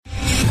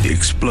The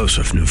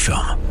explosive new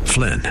film,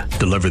 Flynn,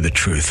 deliver the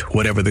truth,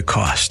 whatever the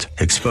cost,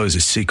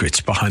 exposes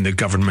secrets behind the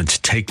government's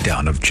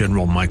takedown of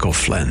General Michael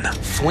Flynn.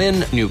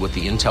 Flynn knew what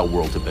the intel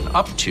world had been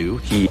up to.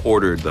 He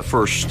ordered the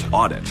first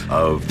audit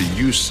of the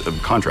use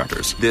of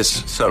contractors.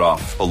 This set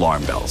off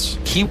alarm bells.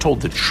 He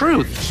told the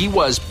truth. He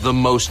was the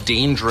most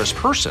dangerous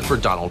person for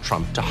Donald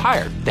Trump to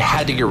hire. They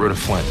had to get rid of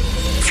Flynn.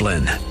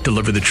 Flynn,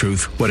 deliver the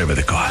truth, whatever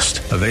the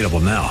cost. Available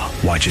now.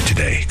 Watch it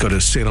today. Go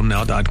to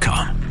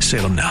salemnow.com.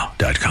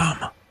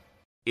 salemnow.com.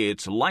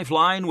 It's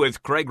Lifeline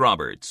with Craig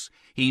Roberts.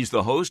 He's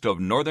the host of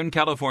Northern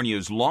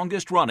California's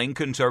longest-running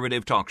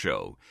conservative talk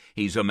show.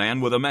 He's a man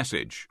with a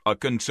message, a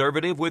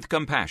conservative with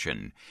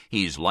compassion.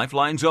 He's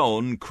Lifeline's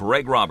own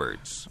Craig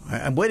Roberts.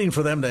 I'm waiting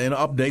for them to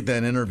update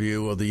that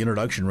interview, or the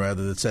introduction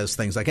rather, that says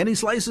things like, any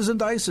slices and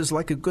dices,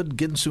 like a good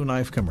Ginsu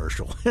knife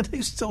commercial. Do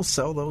they still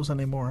sell those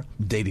anymore?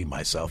 Dating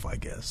myself, I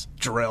guess.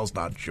 Jarrell's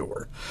not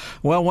sure.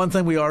 Well, one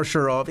thing we are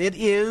sure of, it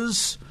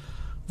is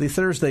the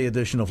Thursday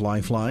edition of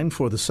Lifeline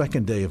for the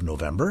second day of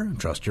November.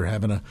 Trust you're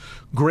having a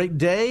great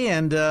day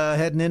and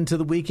heading into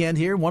the weekend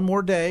here. One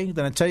more day.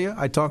 Then I tell you,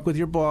 I talked with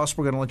your boss.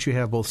 We're going to let you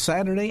have both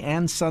Saturday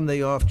and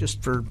Sunday off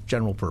just for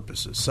general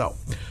purposes. So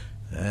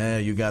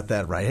you got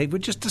that right. Hey,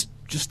 but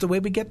just the way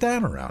we get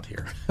down around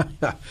here.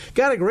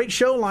 Got a great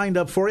show lined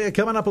up for you.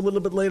 Coming up a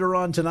little bit later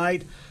on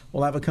tonight,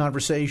 we'll have a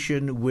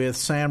conversation with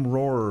Sam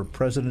Rohrer,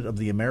 president of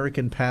the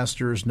American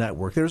Pastors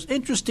Network. There's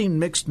interesting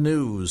mixed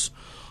news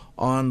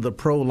on the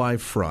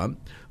pro-life front.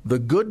 The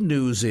good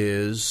news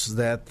is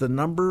that the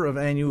number of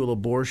annual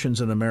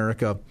abortions in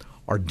America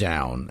are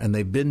down, and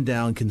they've been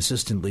down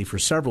consistently for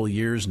several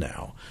years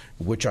now,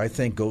 which I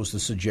think goes to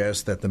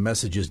suggest that the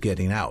message is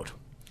getting out.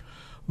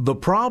 The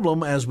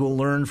problem, as we'll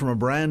learn from a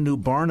brand new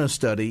Barna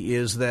study,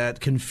 is that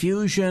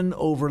confusion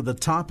over the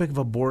topic of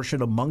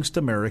abortion amongst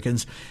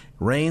Americans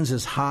reigns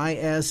as high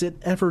as it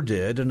ever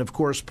did. And, of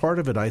course, part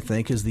of it, I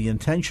think, is the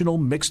intentional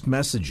mixed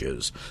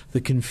messages, the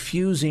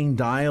confusing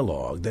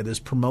dialogue that is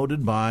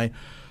promoted by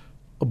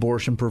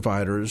abortion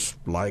providers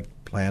like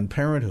Planned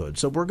Parenthood.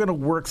 So we're going to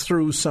work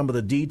through some of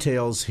the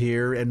details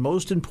here and,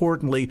 most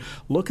importantly,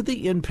 look at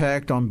the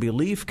impact on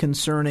belief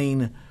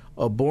concerning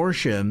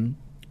abortion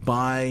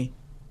by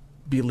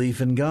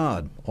belief in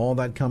God. All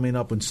that coming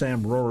up when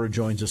Sam Rohrer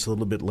joins us a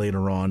little bit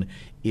later on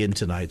in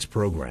tonight's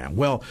program.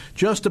 Well,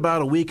 just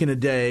about a week and a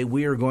day,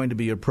 we are going to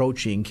be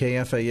approaching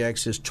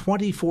KFAX's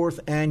 24th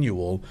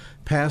annual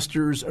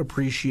Pastors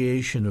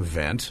Appreciation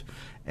Event.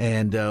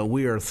 And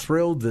we are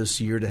thrilled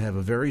this year to have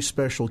a very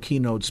special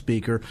keynote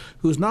speaker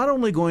who's not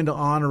only going to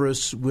honor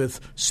us with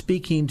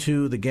speaking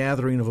to the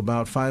gathering of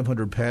about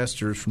 500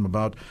 pastors from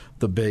about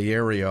the Bay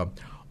Area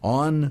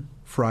on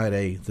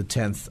Friday, the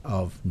 10th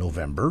of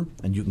November.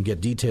 And you can get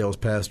details,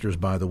 pastors,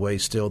 by the way,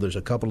 still. There's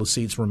a couple of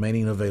seats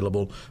remaining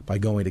available by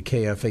going to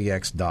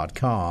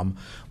KFAX.com.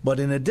 But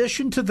in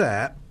addition to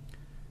that,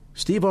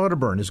 Steve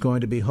Arterburn is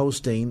going to be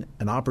hosting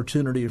an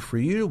opportunity for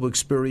you to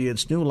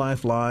experience New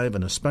Life Live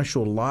and a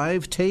special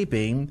live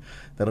taping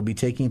that'll be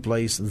taking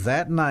place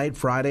that night,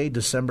 Friday,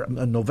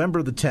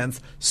 November the 10th,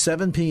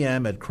 7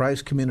 p.m. at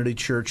Christ Community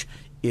Church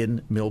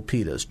in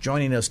Milpitas.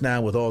 Joining us now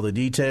with all the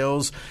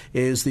details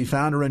is the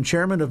founder and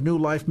chairman of New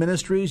Life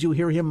Ministries. You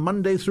hear him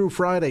Monday through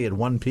Friday at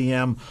 1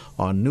 p.m.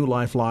 on New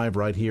Life Live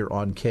right here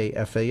on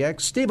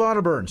KFAX. Steve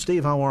Arterburn.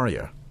 Steve, how are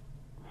you?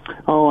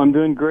 Oh, I'm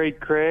doing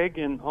great, Craig,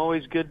 and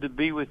always good to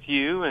be with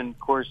you. And, of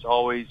course,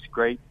 always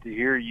great to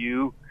hear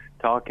you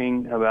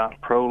talking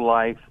about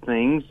pro-life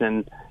things.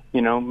 And,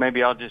 you know,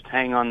 maybe I'll just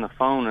hang on the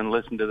phone and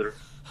listen to the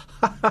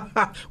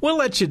We'll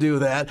let you do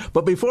that.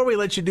 But before we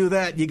let you do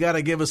that, you got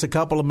to give us a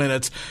couple of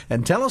minutes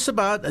and tell us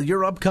about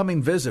your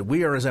upcoming visit.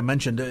 We are, as I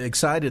mentioned,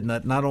 excited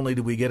that not only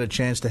do we get a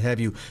chance to have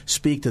you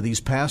speak to these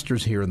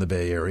pastors here in the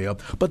Bay Area,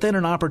 but then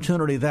an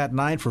opportunity that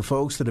night for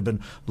folks that have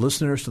been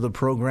listeners to the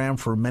program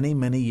for many,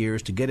 many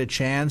years to get a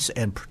chance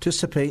and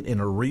participate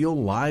in a real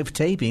live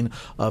taping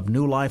of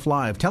New Life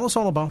Live. Tell us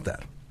all about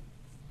that.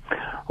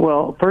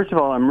 Well, first of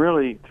all, I'm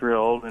really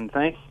thrilled, and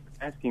thanks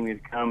for asking me to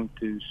come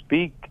to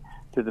speak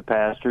to the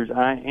pastors.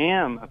 I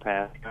am a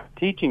pastor,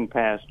 teaching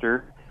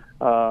pastor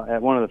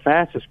at one of the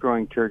fastest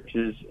growing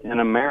churches in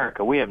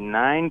America. We have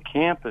 9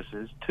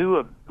 campuses. 2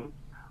 of them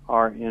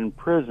are in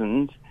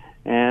prisons,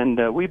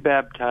 and we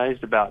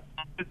baptized about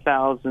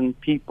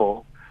 2,000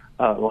 people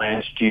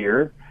last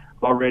year.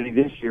 Already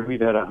this year,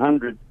 we've had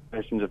 100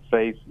 professions of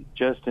faith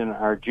just in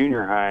our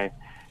junior high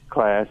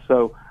class.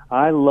 So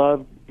I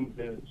love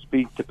to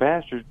speak to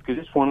pastors because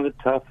it's one of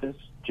the toughest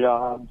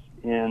jobs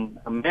in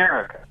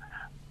America.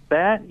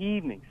 That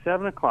evening,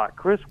 7 o'clock,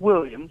 Chris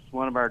Williams,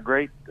 one of our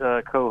great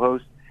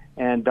co-hosts,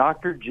 and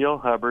Dr. Jill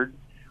Hubbard,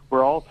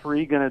 we're all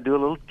three going to do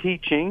a little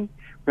teaching.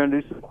 We're going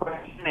to do some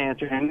question and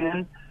answer, and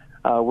then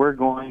we're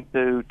going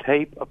to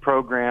tape a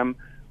program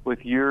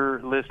with your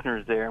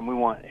listeners there, and we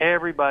want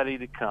everybody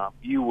to come.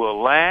 You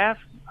will laugh.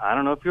 I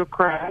don't know if you'll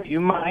cry.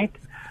 You might,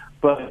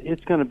 but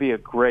it's going to be a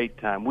great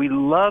time. We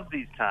love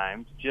these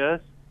times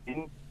just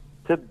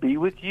to be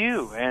with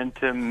you and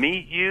to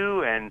meet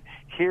you and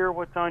hear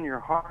what's on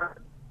your heart.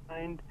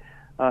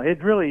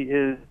 It really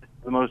is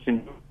the most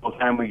enjoyable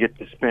time we get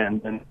to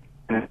spend. And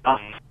it's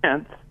on the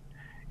 10th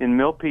in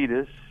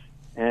Milpitas,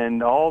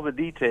 and all the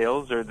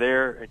details are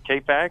there at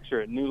KFAX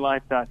or at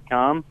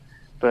newlife.com.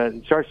 But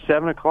it starts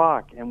 7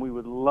 o'clock, and we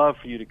would love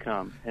for you to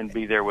come and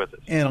be there with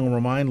us. And I'll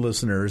remind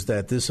listeners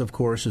that this, of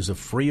course, is a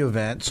free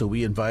event, so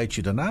we invite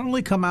you to not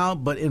only come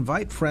out, but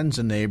invite friends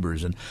and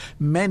neighbors. And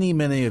many,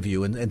 many of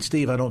you, and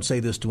Steve, I don't say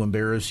this to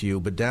embarrass you,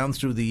 but down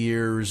through the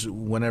years,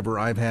 whenever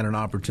I've had an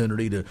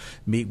opportunity to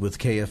meet with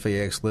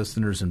KFAX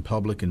listeners in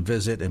public and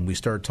visit, and we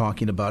start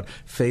talking about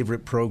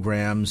favorite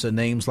programs, and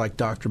names like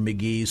Dr.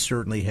 McGee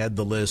certainly had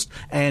the list,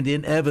 and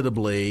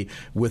inevitably,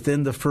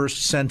 within the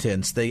first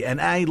sentence,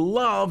 and I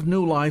love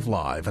New Life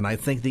Live, and I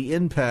think the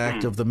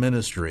impact of the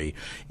ministry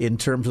in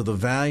terms of the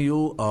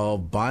value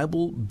of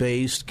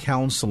Bible-based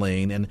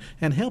counseling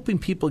and helping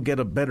people get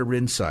a better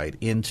insight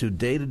into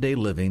day-to-day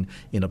living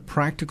in a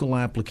practical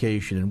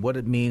application and what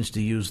it means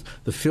to use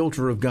the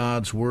filter of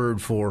God's Word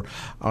for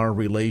our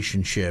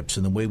relationships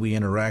and the way we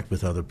interact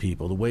with other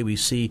people, the way we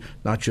see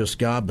not just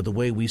God, but the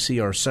way we see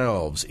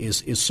ourselves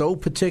is so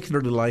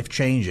particularly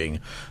life-changing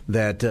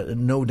that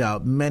no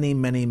doubt many,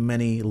 many,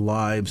 many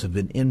lives have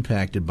been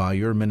impacted by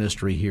your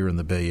ministry here in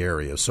the Bay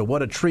Area. So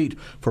what a treat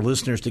for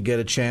listeners to get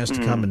a chance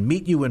to come and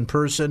meet you in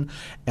person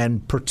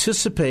and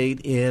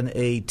participate in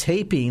a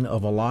taping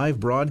of a live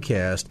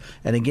broadcast.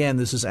 And again,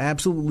 this is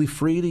absolutely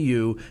free to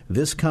you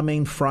this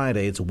coming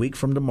Friday. It's a week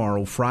from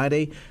tomorrow,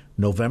 Friday,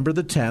 November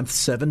the 10th,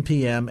 7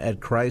 p.m. at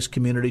Christ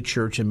Community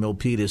Church in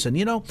Milpitas.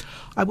 And,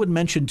 I would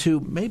mention, too,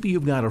 maybe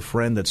you've got a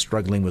friend that's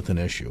struggling with an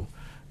issue.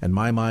 And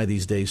my,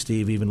 these days,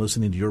 Steve, even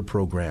listening to your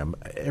program,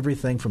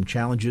 everything from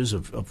challenges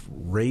of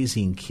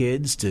raising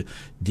kids to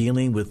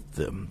dealing with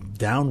the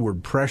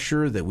downward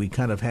pressure that we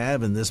kind of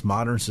have in this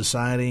modern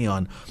society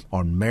on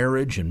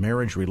marriage and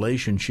marriage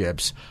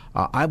relationships.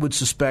 I would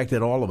suspect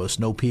that all of us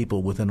know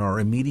people within our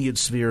immediate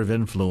sphere of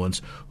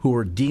influence who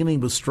are dealing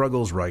with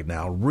struggles right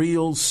now,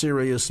 real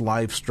serious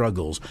life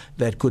struggles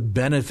that could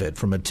benefit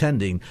from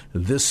attending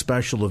this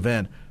special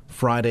event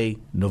Friday,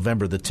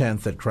 November the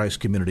 10th at Christ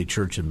Community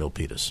Church in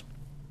Milpitas.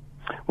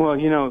 Well,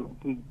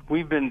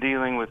 we've been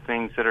dealing with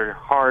things that are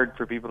hard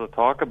for people to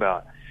talk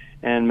about.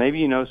 And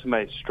maybe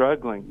somebody's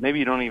struggling. Maybe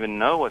you don't even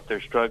know what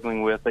they're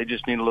struggling with. They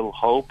just need a little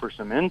hope or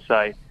some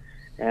insight.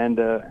 And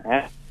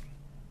ask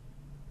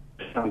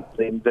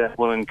something that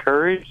will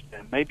encourage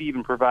them, maybe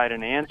even provide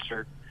an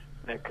answer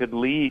that could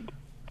lead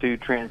to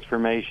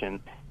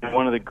transformation. And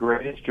one of the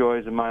greatest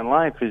joys of my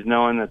life is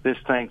knowing that this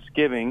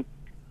Thanksgiving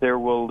there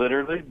will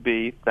literally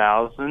be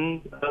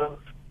thousands of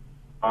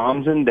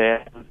moms and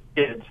dads and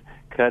kids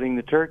cutting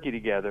the turkey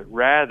together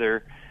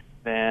rather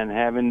than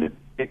having to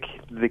pick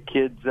the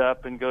kids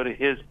up and go to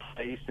his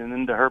place and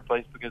then to her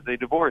place because they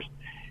divorced.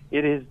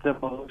 It is the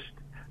most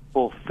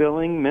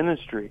fulfilling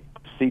ministry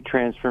to see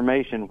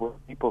transformation where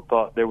people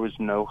thought there was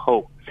no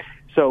hope.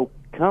 So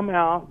come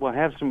out, we'll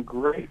have some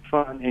great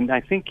fun, and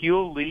I think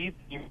you'll leave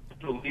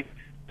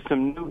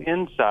some new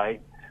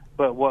insight,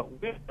 but what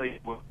we'll leave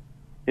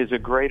is a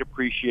great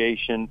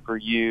appreciation for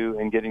you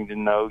and getting to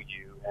know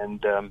you.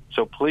 And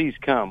so please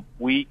come.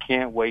 We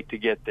can't wait to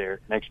get there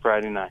next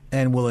Friday night.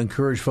 And we'll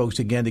encourage folks,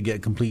 again, to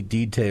get complete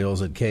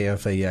details at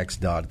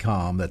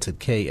KFAX.com. That's at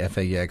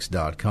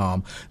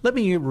KFAX.com. Let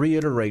me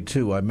reiterate,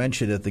 too, I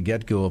mentioned at the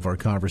get-go of our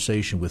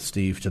conversation with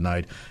Steve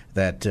tonight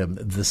that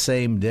the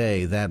same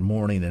day, that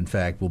morning, in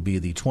fact, will be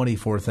the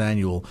 24th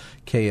annual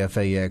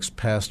KFAX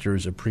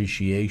Pastors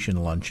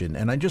Appreciation Luncheon.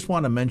 And I just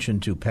want to mention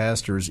to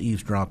pastors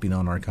eavesdropping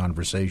on our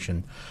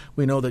conversation,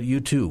 we know that you,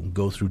 too,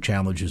 go through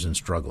challenges and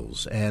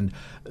struggles. And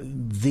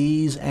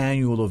these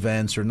annual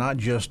events are not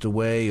just a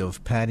way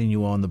of patting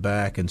you on the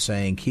back and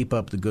saying, keep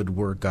up the good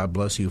work, God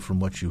bless you from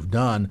what you've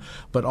done,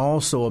 but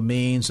also a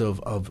means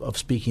of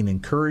speaking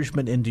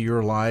encouragement into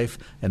your life,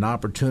 an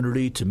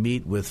opportunity to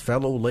meet with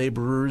fellow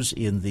laborers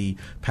in the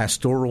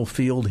pastoral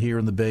field here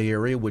in the Bay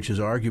Area, which is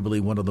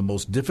arguably one of the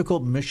most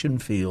difficult mission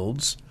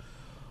fields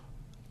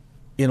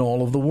in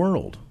all of the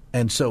world.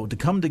 And so to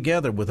come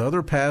together with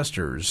other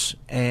pastors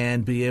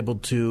and be able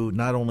to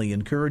not only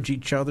encourage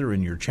each other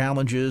in your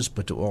challenges,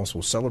 but to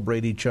also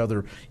celebrate each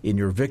other in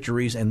your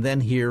victories, and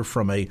then hear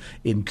from a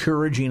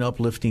encouraging,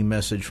 uplifting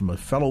message from a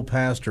fellow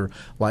pastor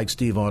like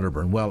Steve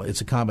Otterburn, well,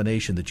 it's a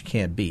combination that you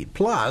can't beat.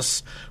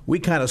 Plus, we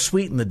kind of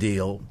sweeten the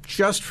deal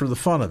just for the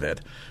fun of it.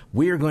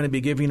 We are going to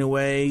be giving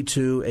away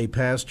to a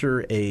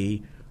pastor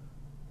a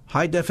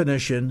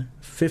high-definition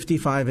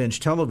 55-inch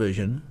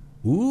television.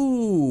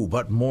 Ooh,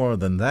 but more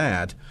than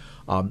that,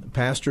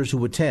 pastors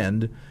who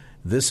attend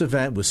this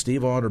event with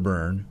Steve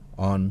Otterburn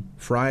on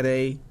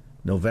Friday,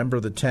 November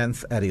the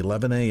 10th at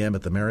 11 a.m.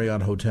 at the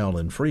Marriott Hotel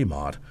in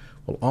Fremont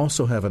will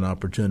also have an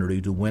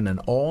opportunity to win an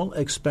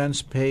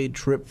all-expense-paid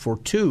trip for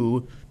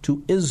two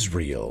to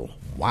Israel.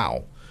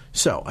 Wow.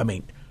 So,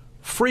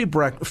 free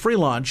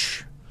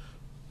lunch,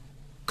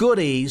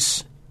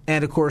 goodies,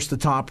 And, of course, the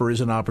topper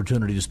is an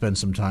opportunity to spend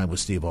some time with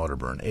Steve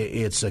Otterburn.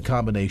 It's a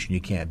combination you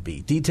can't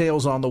beat.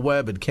 Details on the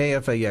web at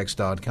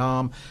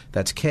KFAX.com.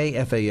 That's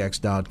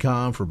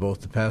KFAX.com for both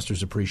the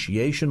Pastor's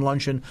Appreciation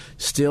Luncheon.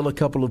 Still a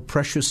couple of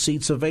precious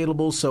seats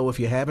available, so if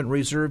you haven't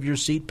reserved your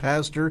seat,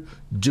 Pastor,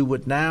 do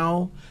it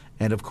now.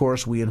 And, of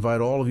course, we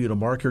invite all of you to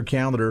mark your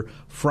calendar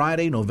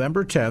Friday,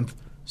 November 10th,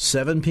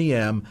 7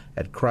 p.m.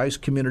 at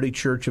Christ Community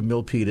Church of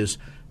Milpitas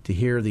to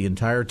hear the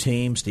entire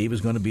team. Steve is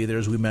going to be there,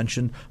 as we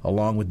mentioned,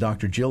 along with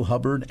Dr. Jill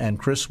Hubbard and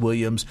Chris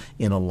Williams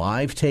in a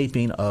live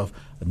taping of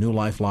a New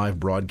Life Live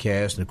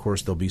broadcast. And, of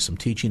course, there'll be some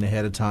teaching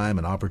ahead of time,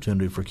 an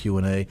opportunity for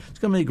Q&A. It's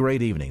going to be a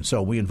great evening.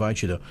 So we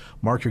invite you to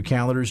mark your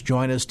calendars.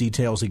 Join us.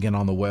 Details again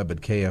on the web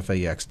at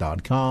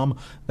KFAX.com.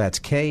 That's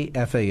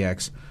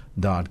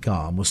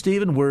KFAX.com. Well,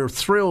 Stephen, we're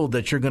thrilled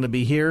that you're going to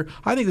be here.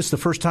 I think this is the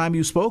first time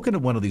you've spoken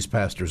at one of these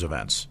pastors'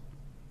 events.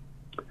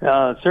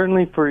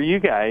 Certainly for you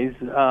guys,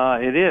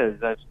 it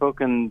is. I've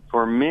spoken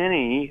for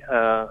many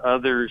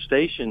other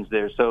stations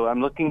there, so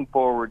I'm looking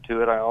forward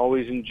to it. I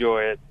always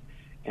enjoy it.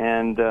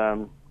 And,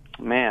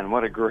 man,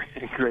 what a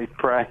great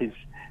prize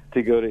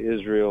to go to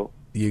Israel.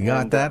 You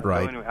got that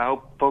right. So anyway, I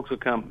hope folks will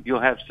come.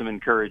 You'll have some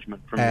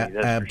encouragement from me.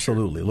 That's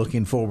absolutely.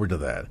 Looking forward to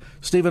that.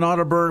 Stephen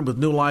Otterburn with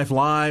New Life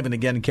Live. And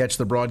again, catch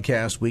the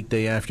broadcast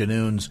weekday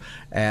afternoons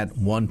at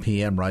 1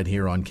 p.m. right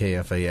here on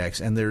KFAX.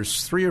 And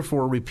there's 3 or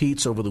 4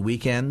 repeats over the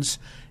weekends.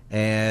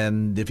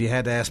 And if you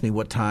had to ask me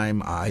what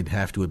time, I'd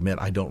have to admit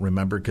I don't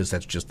remember because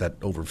that's just that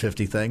over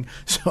 50 thing.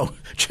 So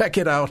check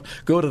it out.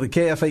 Go to the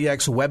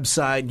KFAX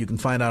website. You can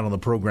find out on the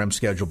program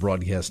schedule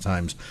broadcast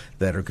times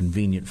that are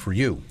convenient for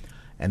you.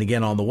 And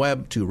again, on the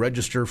web to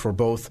register for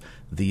both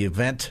the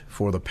event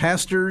for the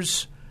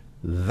pastors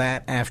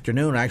that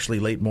afternoon,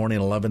 actually late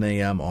morning, 11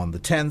 a.m. on the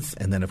 10th.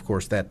 And then, of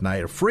course, that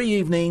night, a free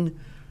evening,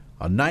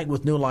 a night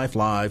with New Life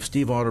Live,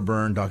 Steve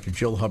Otterburn, Dr.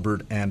 Jill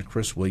Hubbard, and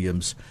Chris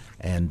Williams.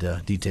 And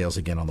details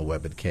again on the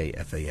web at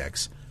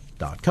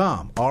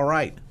KFAX.com. All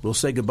right. We'll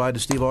say goodbye to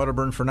Steve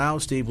Otterburn for now.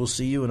 Steve, we'll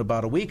see you in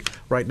about a week.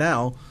 Right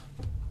now,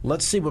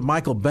 let's see what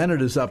Michael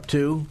Bennett is up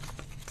to.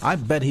 I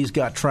bet he's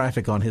got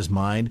traffic on his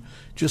mind.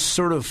 Just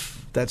sort of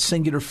that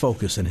singular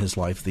focus in his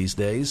life these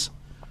days.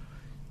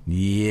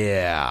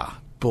 Yeah.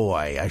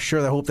 Boy, I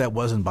sure hope that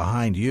wasn't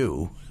behind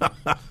you.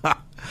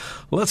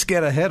 Let's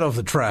get ahead of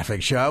the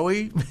traffic, shall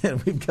we?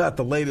 We've got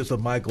the latest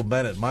with Michael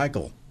Bennett.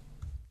 Michael.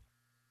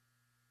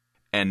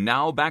 And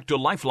now back to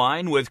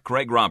Lifeline with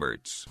Craig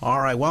Roberts.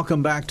 All right,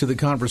 welcome back to the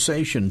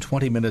conversation.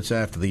 20 minutes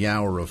after the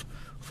hour of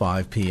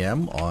 5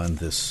 p.m. on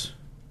this,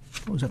 I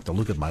always have to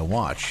look at my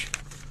watch.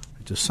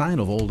 It's a sign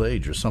of old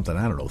age or something,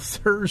 I don't know,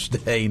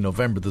 Thursday,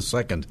 November the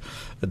 2nd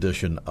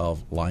edition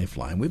of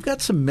Lifeline. We've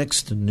got some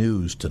mixed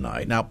news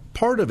tonight. Now,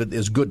 part of it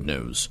is good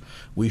news.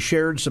 We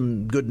shared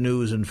some good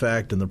news, in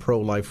fact, in the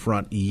pro-life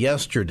front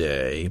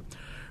yesterday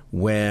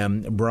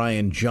when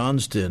Brian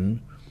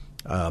Johnston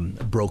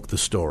broke the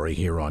story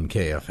here on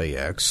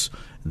KFAX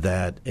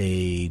that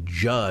a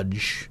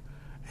judge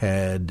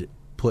had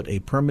put a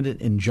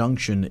permanent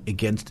injunction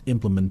against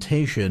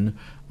implementation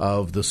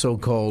of the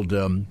so-called,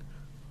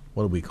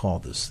 what do we call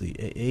this, the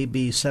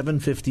AB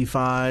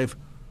 755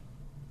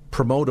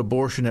 Promote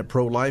Abortion at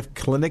Pro-Life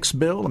Clinics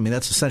bill. I mean,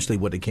 that's essentially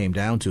what it came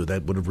down to.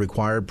 That would have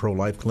required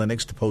pro-life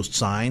clinics to post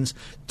signs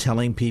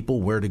telling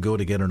people where to go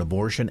to get an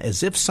abortion,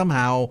 as if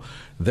somehow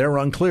they're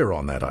unclear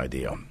on that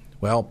idea.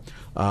 Well,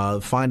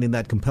 finding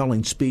that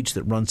compelling speech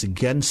that runs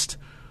against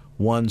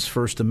one's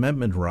First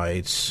Amendment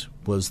rights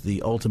was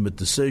the ultimate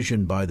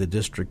decision by the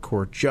district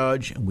court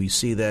judge, and we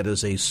see that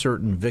as a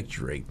certain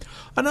victory.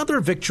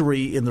 Another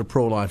victory in the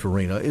pro-life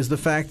arena is the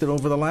fact that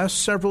over the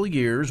last several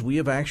years, we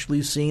have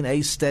actually seen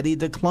a steady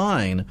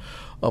decline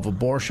of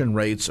abortion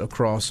rates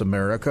across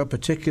America,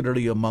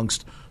 particularly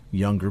amongst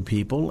younger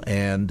people,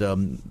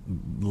 and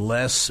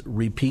less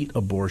repeat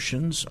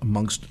abortions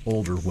amongst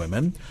older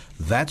women.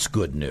 That's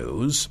good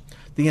news.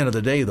 At the end of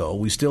the day, though,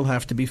 we still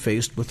have to be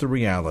faced with the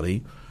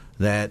reality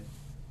that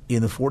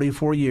in the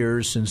 44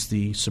 years since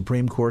the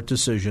Supreme Court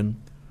decision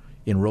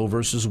in Roe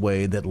v.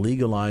 Wade that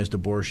legalized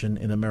abortion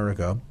in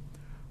America,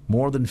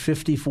 more than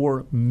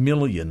 54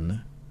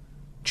 million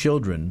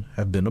children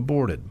have been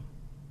aborted.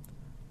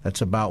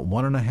 That's about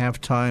 1.5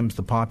 times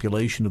the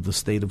population of the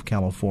state of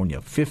California.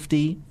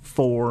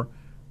 54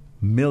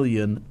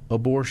 million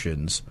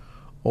abortions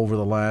over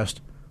the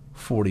last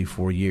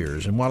 44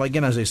 years. And while,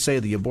 again, as I say,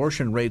 the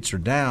abortion rates are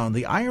down,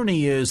 the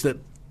irony is that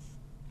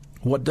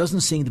what doesn't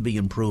seem to be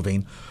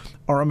improving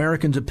are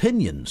Americans'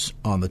 opinions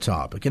on the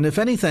topic. And if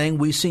anything,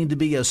 we seem to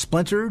be as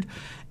splintered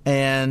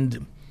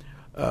and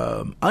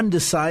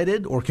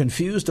undecided or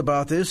confused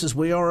about this as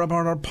we are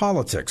about our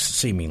politics,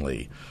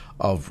 seemingly,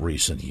 of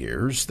recent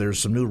years. There's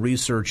some new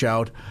research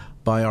out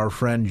by our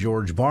friend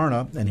George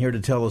Barna, and here to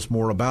tell us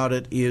more about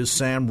it is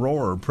Sam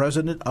Rohrer,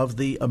 president of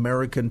the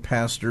American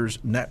Pastors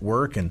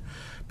Network. And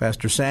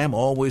Pastor Sam,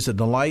 always a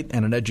delight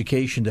and an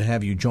education to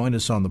have you join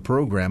us on the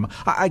program.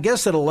 I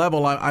guess at a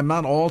level I'm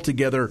not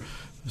altogether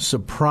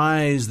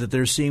surprised that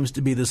there seems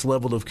to be this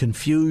level of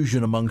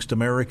confusion amongst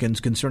Americans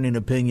concerning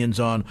opinions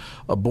on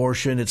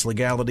abortion, its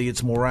legality,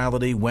 its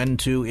morality, when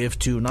to, if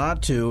to,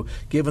 not to,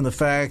 given the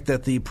fact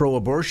that the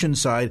pro-abortion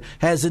side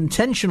has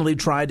intentionally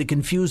tried to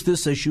confuse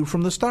this issue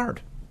from the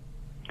start.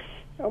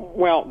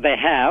 Well, they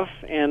have,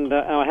 and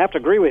I have to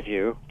agree with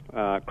you,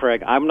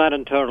 Craig. I'm not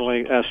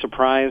totally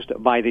surprised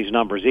by these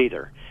numbers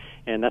either.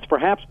 And that's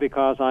perhaps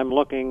because I'm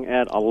looking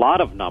at a lot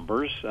of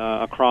numbers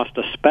across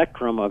the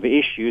spectrum of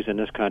issues in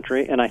this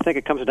country, and I think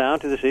it comes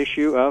down to this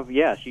issue of,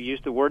 yes, you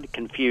used the word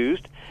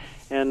confused,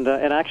 and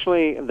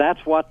actually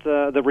that's what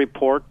the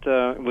report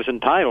was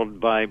entitled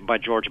by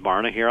George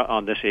Barna here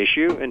on this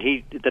issue, and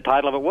the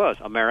title of it was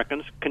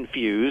Americans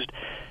Confused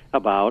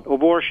About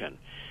Abortion.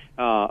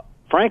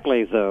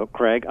 Frankly, though,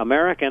 Craig,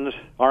 Americans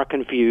are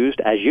confused,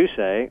 as you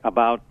say,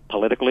 about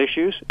political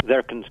issues.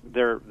 They're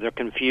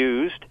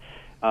confused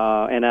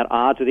and at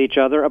odds with each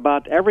other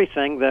about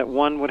everything that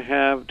one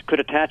could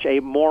attach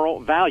a moral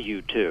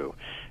value to,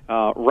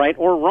 right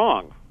or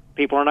wrong.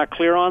 People are not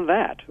clear on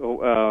that.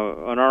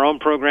 On our own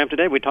program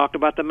today, we talked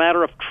about the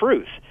matter of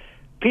truth.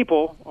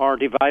 People are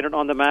divided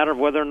on the matter of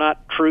whether or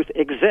not truth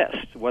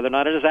exists, whether or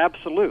not it is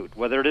absolute,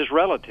 whether it is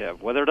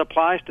relative, whether it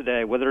applies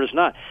today, whether it is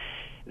not.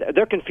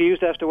 They're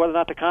confused as to whether or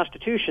not the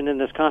Constitution in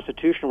this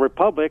constitutional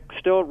republic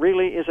still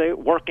really is a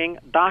working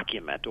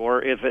document,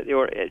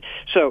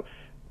 So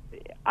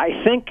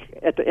I think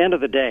at the end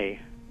of the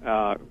day,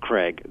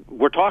 Craig,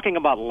 we're talking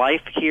about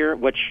life here,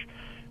 which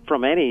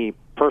from any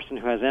person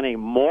who has any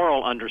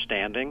moral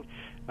understanding,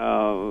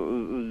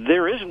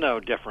 there is no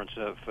difference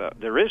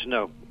there is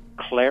no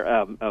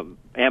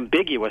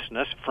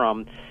ambiguousness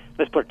from,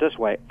 let's put it this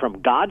way,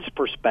 from God's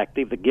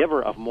perspective, the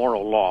giver of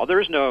moral law. There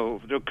is no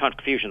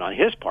confusion on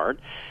his part.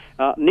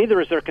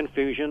 Neither is there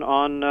confusion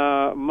on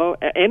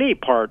any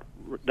part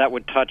that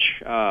would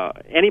touch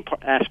any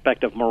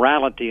aspect of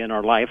morality in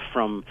our life,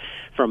 from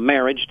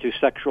marriage to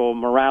sexual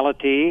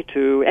morality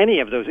to any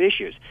of those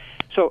issues.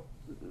 So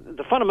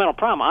the fundamental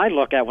problem I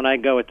look at when I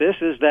go at this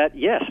is that,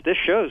 yes, this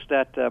shows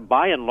that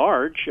by and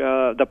large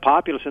the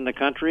populace in the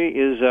country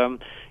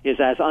is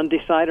as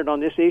undecided on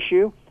this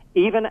issue,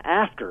 even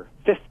after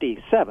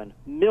 57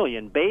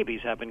 million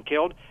babies have been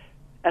killed,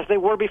 as they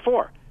were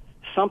before.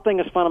 Something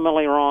is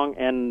fundamentally wrong,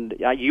 and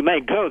you may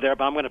go there,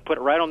 but I'm going to put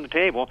it right on the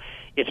table.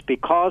 It's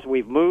because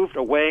we've moved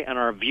away in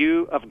our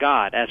view of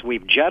God. As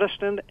we've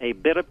jettisoned a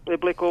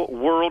biblical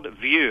world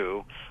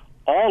view,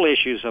 all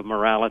issues of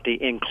morality,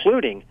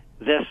 including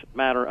this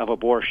matter of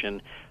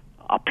abortion,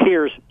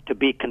 appears to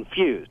be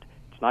confused.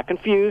 It's not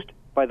confused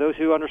by those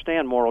who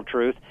understand moral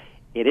truth.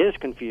 It is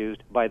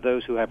confused by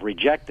those who have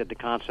rejected the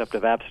concept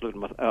of absolute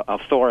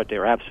authority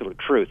or absolute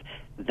truth.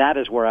 That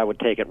is where I would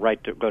take it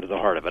right to go to the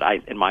heart of it,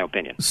 in my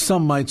opinion.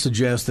 Some might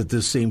suggest that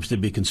this seems to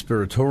be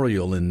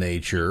conspiratorial in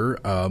nature,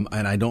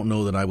 and I don't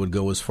know that I would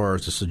go as far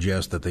as to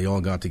suggest that they all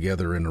got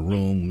together in a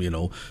room,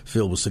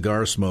 filled with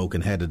cigar smoke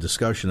and had a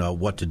discussion of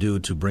what to do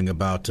to bring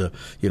about, the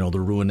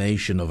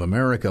ruination of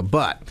America.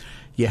 But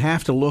you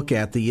have to look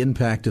at the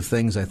impact of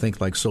things, I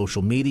think, like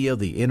social media,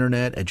 the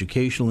internet,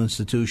 educational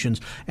institutions,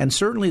 and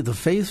certainly the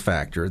faith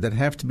factor that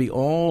have to be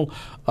all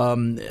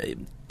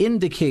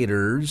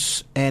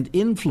indicators and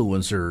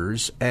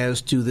influencers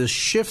as to this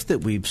shift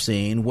that we've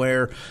seen,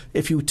 where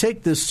if you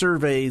take this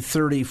survey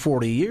 30,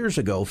 40 years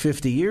ago,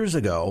 50 years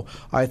ago,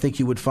 I think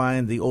you would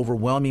find the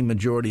overwhelming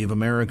majority of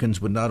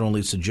Americans would not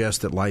only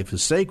suggest that life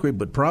is sacred,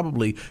 but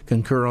probably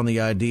concur on the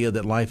idea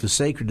that life is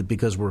sacred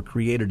because we're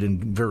created in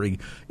the very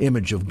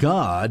image of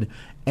God.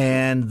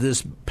 And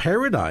this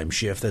paradigm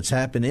shift that's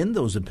happened in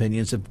those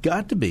opinions have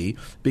got to be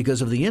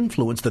because of the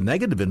influence, the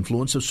negative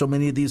influence of so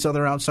many of these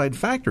other outside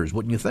factors,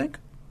 wouldn't you think?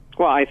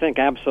 Well, I think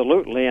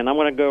absolutely, and I'm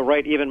going to go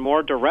right even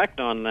more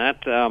direct on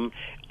that.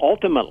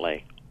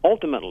 Ultimately,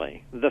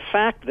 the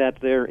fact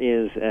that there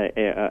is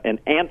an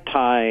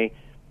anti-God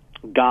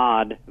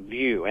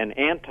view, an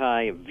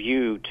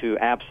anti-view to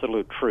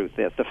absolute truth,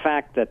 the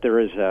fact that there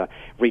is a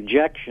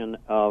rejection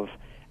of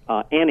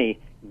any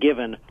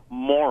given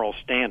moral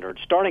standard,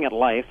 starting at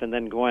life and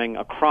then going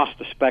across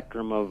the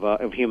spectrum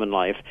of human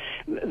life,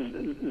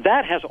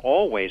 that has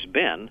always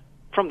been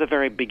from the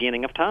very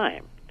beginning of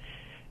time.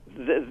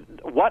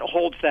 What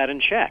holds that in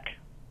check?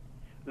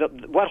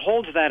 What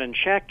holds that in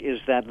check is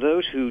that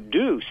those who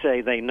do say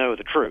they know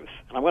the truth,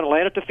 and I'm going to lay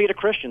it at the feet of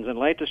Christians and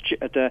lay it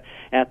at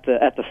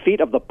the feet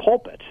of the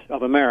pulpit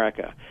of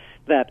America,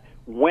 that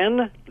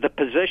when the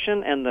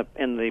position and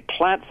the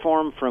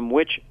platform from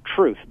which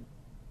truth,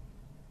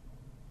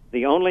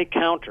 the only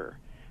counter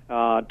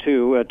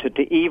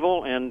to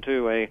evil and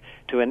to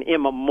an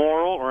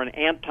immoral or an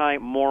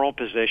anti-moral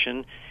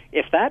position,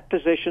 if that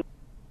position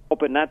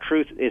and that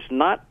truth is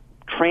not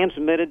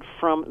transmitted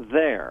from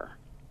there,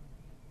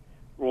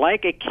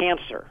 like a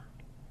cancer,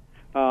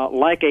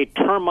 like a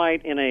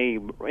termite in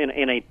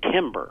a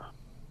timber,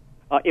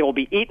 it will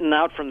be eaten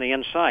out from the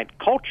inside.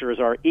 Cultures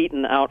are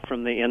eaten out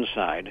from the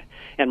inside,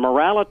 and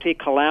morality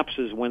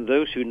collapses when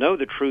those who know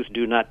the truth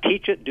do not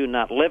teach it, do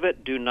not live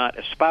it, do not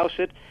espouse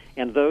it,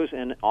 and those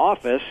in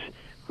office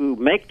who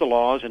make the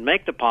laws and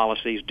make the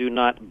policies do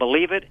not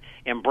believe it,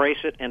 embrace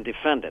it, and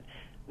defend it.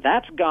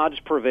 That's God's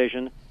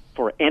provision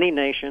for any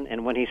nation,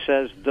 and when he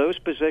says those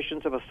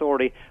positions of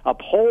authority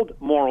uphold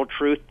moral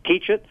truth,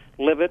 teach it,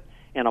 live it,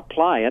 and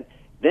apply it,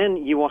 then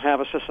you will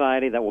have a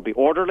society that will be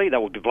orderly, that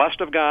will be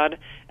blessed of God,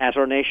 as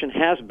our nation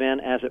has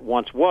been, as it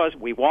once was.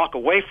 We walk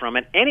away from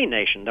it. Any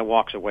nation that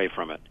walks away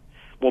from it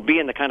will be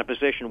in the kind of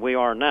position we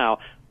are now,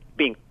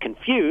 being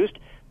confused,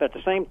 but at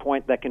the same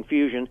point, that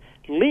confusion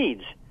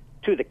leads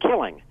to the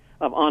killing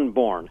of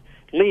unborn,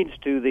 leads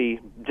to the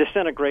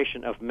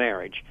disintegration of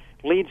marriage,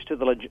 leads to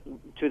the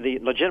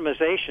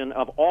legitimization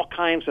of all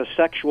kinds of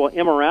sexual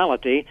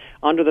immorality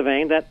under the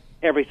vein that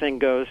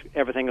everything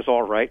is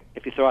all right.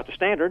 If you throw out the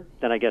standard,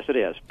 then I guess it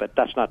is. But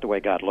that's not the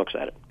way God looks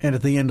at it. And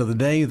at the end of the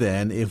day,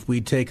 then, if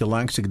we take a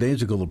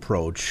lackadaisical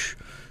approach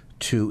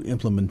to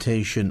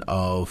implementation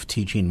of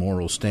teaching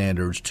moral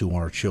standards to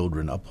our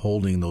children,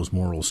 upholding those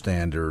moral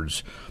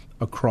standards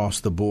across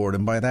the board.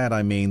 And by that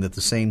I mean that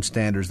the same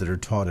standards that are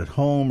taught at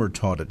home are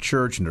taught at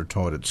church and are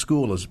taught at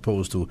school, as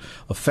opposed to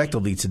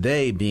effectively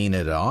today being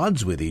at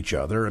odds with each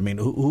other. I mean,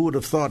 who would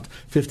have thought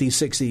 50,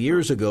 60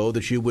 years ago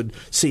that you would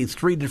see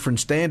three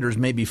different standards,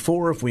 maybe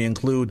four if we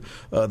include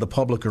the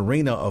public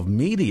arena of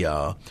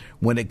media,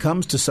 when it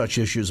comes to such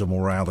issues of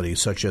morality,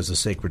 such as the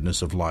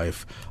sacredness of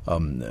life,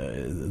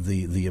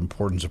 the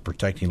importance of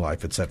protecting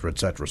life, et cetera, et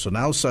cetera. So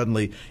now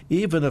suddenly,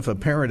 even if a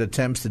parent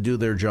attempts to do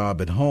their job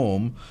at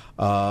home,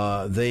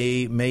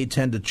 they may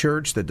tend to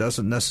church that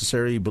doesn't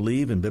necessarily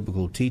believe in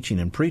biblical teaching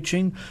and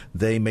preaching.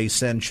 They may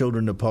send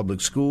children to public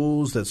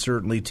schools that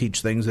certainly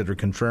teach things that are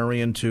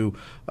contrarian to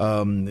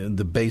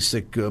the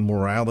basic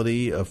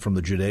morality from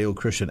the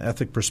Judeo-Christian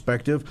ethic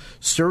perspective.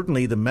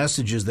 Certainly the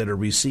messages that are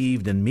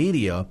received in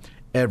media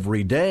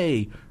every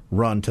day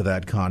run to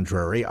that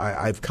contrary.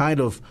 I've kind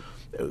of,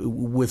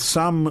 with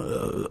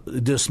some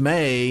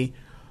dismay,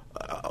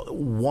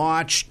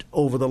 watched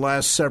over the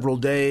last several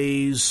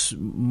days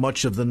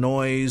much of the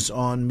noise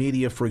on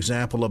media, for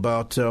example,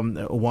 about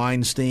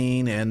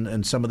Weinstein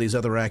and some of these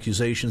other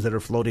accusations that are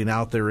floating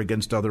out there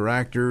against other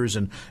actors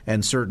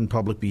and certain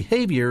public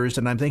behaviors.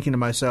 And I'm thinking to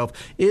myself,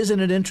 isn't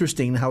it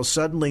interesting how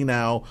suddenly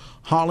now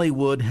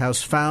Hollywood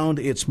has found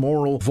its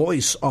moral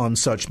voice on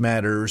such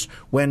matters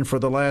when for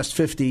the last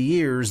 50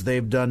 years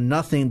they've done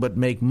nothing but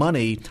make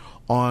money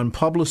on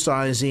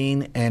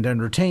publicizing and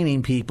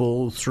entertaining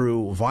people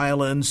through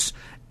violence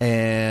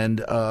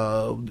and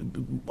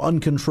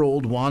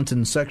uncontrolled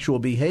wanton sexual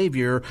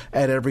behavior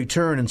at every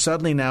turn. And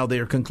suddenly now they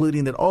are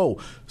concluding that,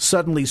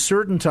 suddenly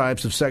certain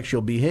types of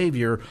sexual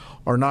behavior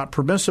are not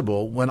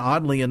permissible, when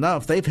oddly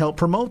enough they've helped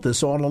promote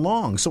this all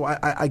along. So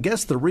I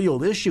guess the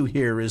real issue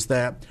here is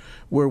that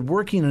we're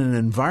working in an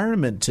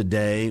environment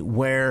today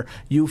where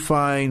you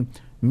find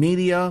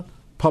media,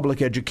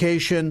 public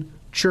education,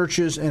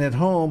 churches, and at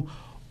home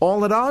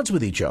all at odds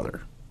with each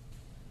other.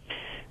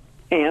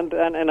 And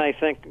I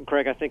think,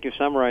 Craig, you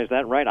summarized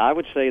that right. I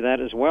would say that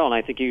as well, and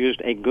I think you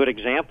used a good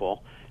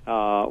example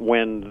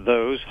when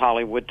those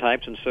Hollywood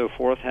types and so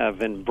forth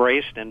have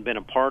embraced and been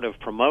a part of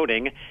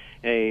promoting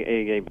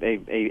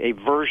a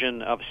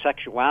version of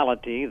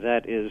sexuality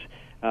that is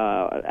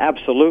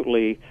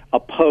absolutely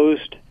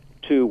opposed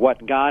to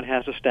what God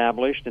has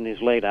established and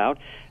has laid out.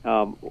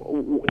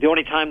 The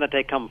only time that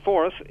they come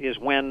forth is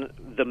when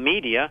the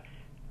media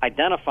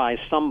identifies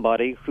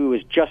somebody who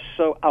is just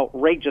so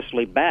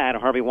outrageously bad,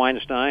 Harvey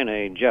Weinstein,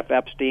 a Jeff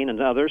Epstein,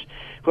 and others,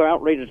 who are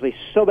outrageously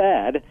so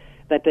bad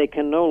that they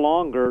can no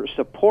longer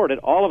support it,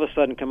 all of a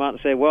sudden come out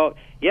and say, well,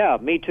 yeah,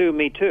 me too,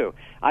 me too.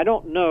 I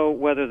don't know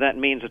whether that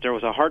means that there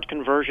was a heart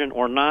conversion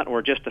or not,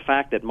 or just the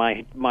fact that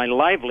my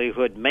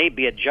livelihood may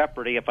be at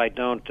jeopardy if I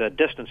don't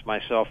distance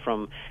myself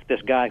from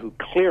this guy who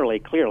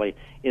clearly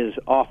is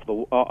off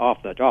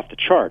the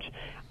charts.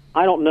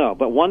 I don't know,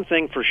 but one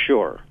thing for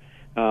sure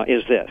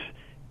is this.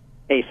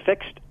 A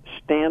fixed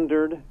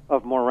standard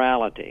of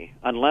morality,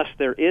 unless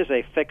there is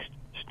a fixed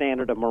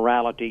standard of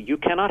morality, you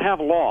cannot have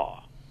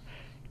law.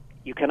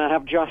 You cannot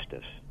have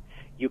justice.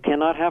 You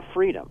cannot have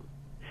freedom.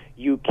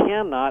 You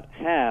cannot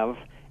have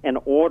an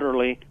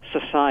orderly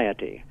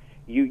society.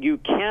 You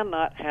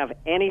cannot have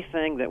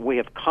anything that we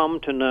have come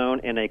to know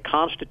in a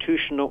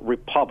constitutional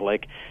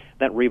republic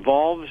that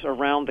revolves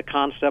around the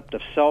concept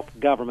of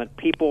self-government,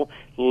 people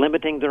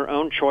limiting their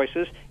own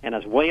choices. And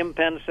as William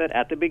Penn said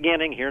at the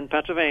beginning here in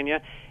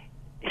Pennsylvania,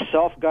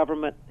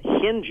 self-government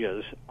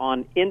hinges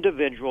on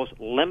individuals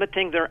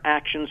limiting their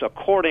actions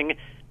according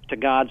to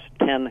God's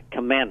 10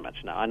 Commandments.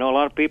 Now, I know a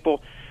lot of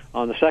people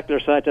on the secular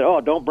side say,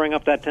 don't bring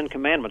up that 10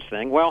 Commandments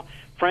thing. Well,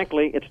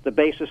 frankly, it's the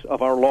basis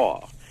of our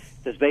law.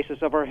 It's the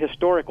basis of our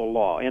historical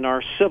law and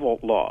our civil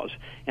laws.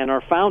 And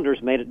our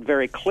founders made it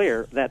very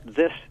clear that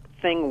this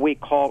thing we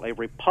call a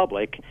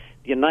republic,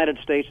 the United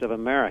States of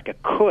America,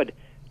 could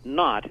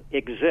not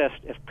exist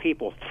if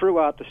people threw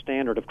out the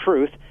standard of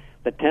truth,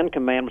 the 10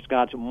 Commandments,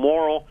 God's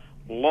moral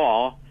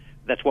law.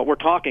 That's what we're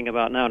talking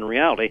about now in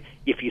reality.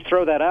 If you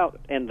throw that out,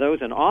 and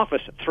those in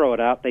office throw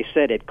it out, they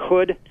said it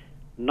could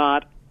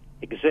not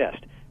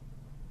exist.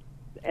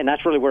 And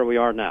that's really where we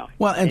are now.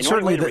 Well, and the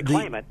certainly only way to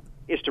reclaim it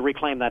is to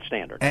reclaim that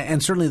standard.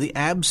 And certainly the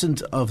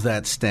absence of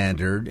that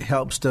standard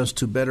helps us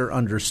to better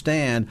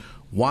understand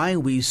why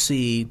we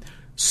see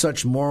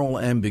such moral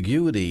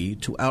ambiguity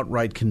to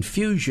outright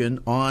confusion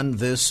on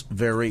this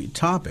very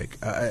topic.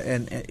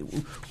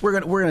 And we're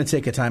going to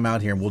take a time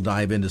out here, and we'll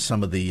dive into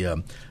some of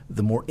the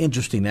more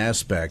interesting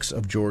aspects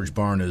of George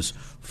Barna's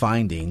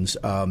findings.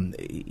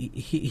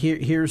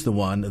 Here's the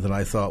one that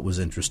I thought was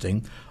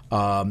interesting.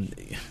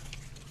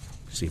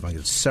 See if I can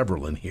get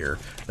several in here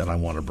that I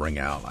want to bring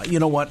out. You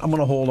know what? I'm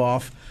going to hold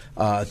off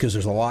because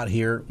there's a lot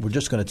here. We're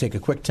just going to take a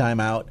quick time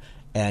out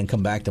and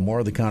come back to more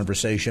of the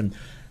conversation.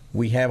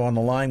 We have on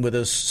the line with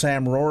us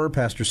Sam Rohrer.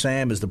 Pastor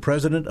Sam is the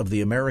president of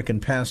the American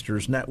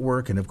Pastors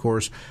Network and, of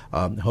course,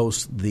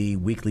 hosts the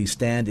weekly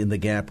Stand in the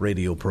Gap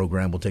radio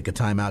program. We'll take a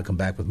time out, come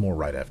back with more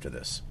right after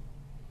this.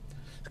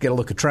 Let's get a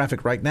look at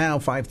traffic right now,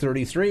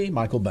 5:33.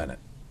 Michael Bennett.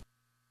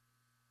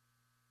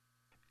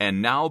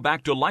 And now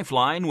back to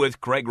Lifeline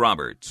with Craig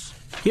Roberts.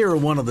 Here are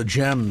one of the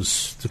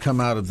gems to come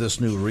out of this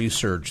new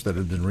research that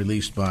had been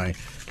released by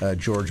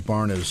George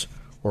Barna's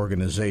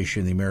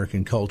organization, the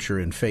American Culture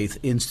and Faith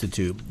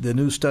Institute. The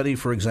new study,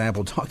 for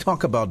example,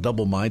 talk about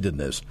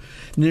double-mindedness.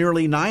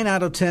 Nearly 9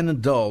 out of 10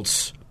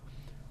 adults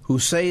who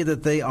say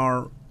that they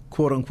are,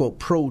 quote-unquote,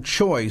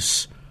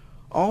 pro-choice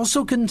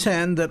also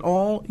contend that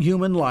all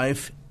human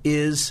life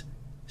is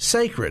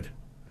sacred.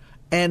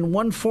 And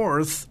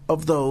 1/4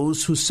 of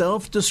those who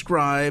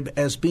self-describe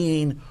as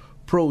being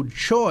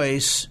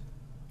pro-choice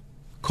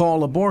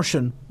call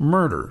abortion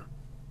murder.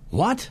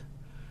 What?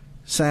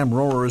 Sam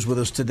Rohrer is with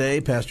us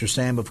today. Pastor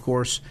Sam, of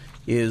course,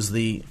 is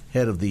the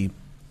head of the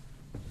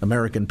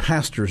American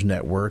Pastors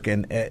Network.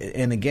 And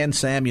again,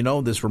 Sam, you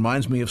know, this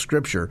reminds me of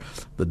Scripture.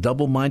 The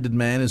double-minded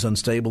man is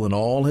unstable in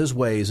all his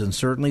ways, and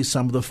certainly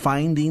some of the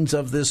findings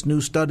of this new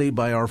study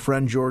by our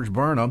friend George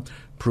Barna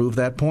prove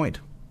that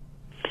point.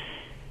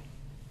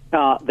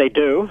 They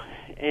do,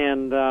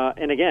 and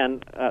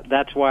again,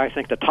 that's why I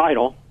think the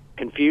title,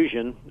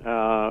 Confusion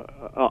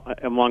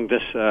among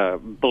this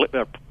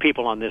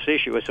people on this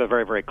issue, is so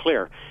very, very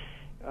clear.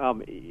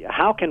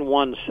 How can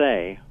one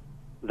say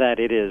that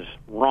it is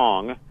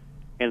wrong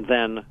and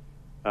then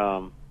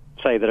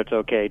say that it's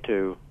okay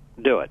to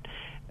do it?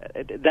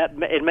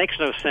 It makes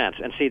no sense.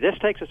 And see, this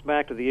takes us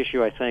back to the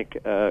issue, I think,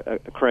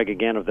 Craig,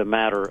 again, of the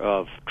matter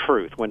of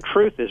truth. When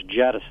truth is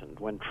jettisoned,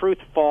 when truth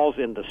falls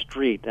in the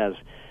street, as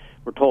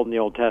we're told in the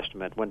Old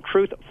Testament, when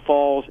truth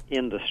falls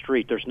in the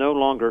street, there's no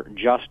longer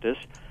justice.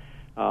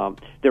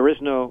 There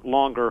is no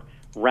longer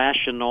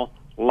rational,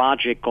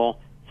 logical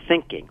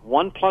thinking.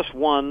 1 +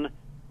 1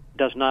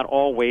 does not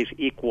always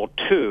equal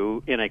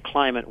 2 in a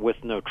climate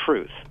with no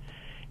truth.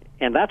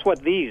 And that's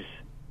what these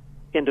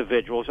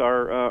individuals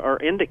are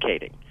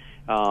indicating.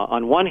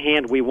 On one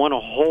hand, we want to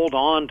hold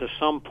on to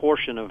some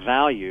portion of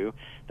value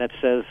that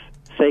says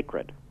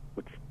sacred,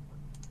 which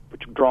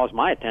draws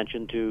my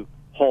attention to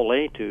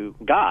holy, to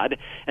God.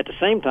 At the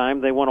same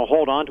time, they want to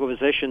hold on to a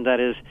position that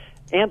is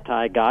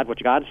anti-God,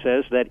 which God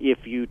says that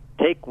if you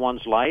take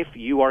one's life,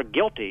 you are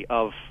guilty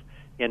of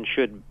and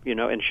should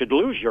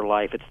lose your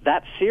life. It's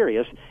that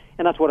serious,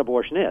 and that's what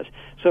abortion is.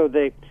 So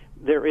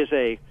there is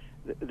a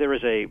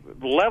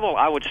level,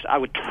 I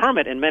would term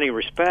it in many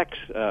respects,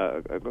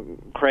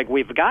 Craig.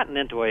 We've gotten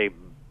into a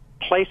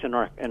place in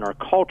our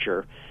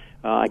culture.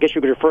 I guess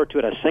you could refer to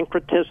it as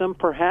syncretism,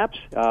 perhaps,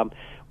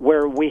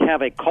 where we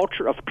have a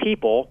culture of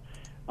people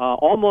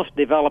almost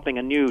developing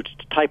a new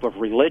type of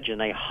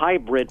religion, a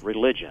hybrid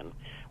religion,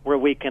 where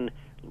we can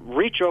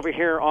reach over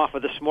here off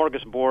of the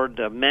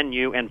smorgasbord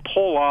menu and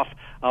pull off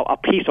a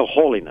piece of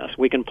holiness.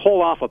 We can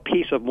pull off a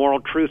piece of moral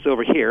truth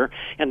over here,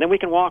 and then we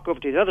can walk over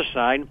to the other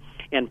side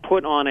and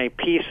put on a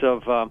piece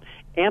of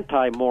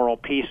anti-moral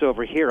piece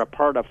over here, a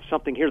part of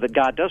something here that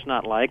God does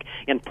not like,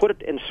 and put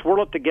it and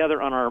swirl it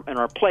together on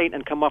our plate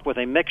and come up with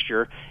a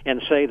mixture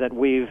and say that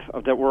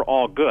we're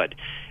all good.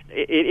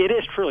 It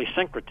is truly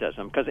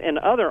syncretism, because in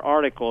other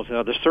articles,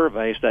 the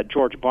surveys that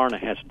George Barna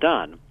has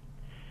done,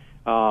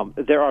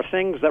 there are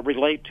things that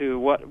relate to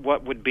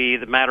what would be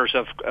the matters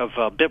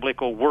of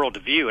biblical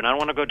worldview, and I don't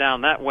want to go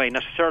down that way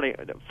necessarily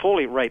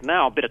fully right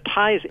now, but it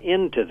ties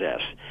into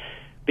this,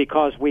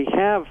 because we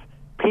have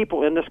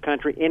people in this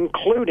country,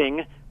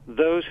 including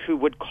those who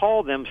would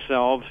call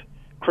themselves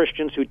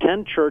Christians, who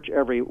attend church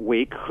every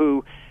week,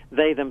 who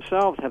they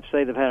themselves have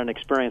said they've had an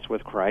experience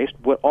with Christ,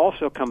 would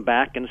also come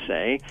back and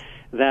say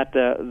that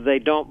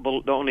they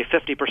only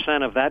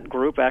 50% of that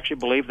group actually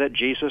believe that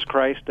Jesus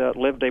Christ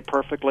lived a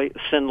perfectly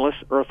sinless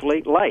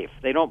earthly life.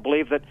 They don't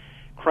believe that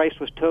Christ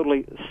was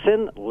totally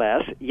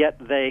sinless, yet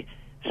they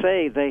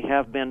say they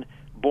have been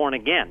born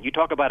again. You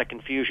talk about a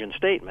confusion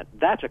statement.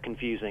 That's a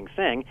confusing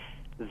thing.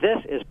 This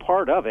is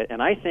part of it,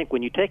 and I think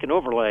when you take an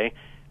overlay,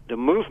 the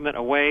movement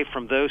away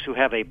from those who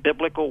have a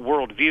biblical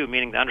worldview,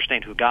 meaning they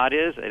understand who God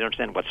is, they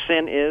understand what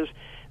sin is,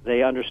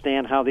 they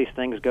understand how these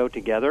things go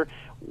together.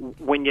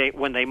 When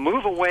they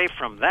move away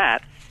from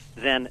that,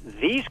 then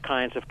these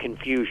kinds of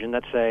confusion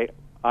that say,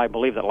 I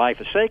believe that life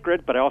is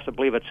sacred, but I also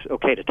believe it's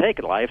okay to take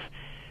a life,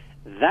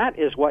 that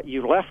is what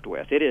you're left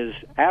with. It is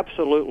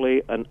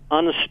absolutely an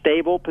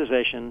unstable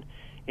position,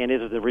 and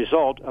it is the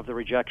result of the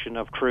rejection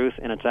of truth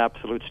and its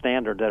absolute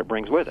standard that it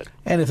brings with it.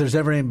 And if there's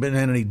ever been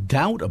any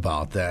doubt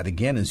about that,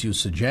 again, as you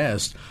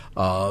suggest,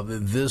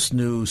 this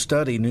new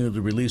study, newly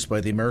released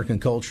by the American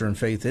Culture and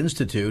Faith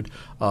Institute,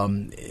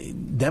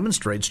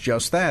 demonstrates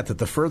just that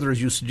the further,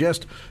 as you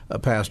suggest,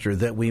 Pastor,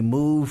 that we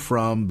move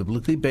from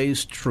biblically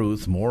based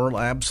truth, moral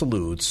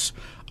absolutes,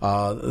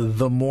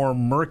 the more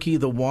murky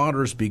the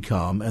waters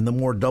become and the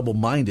more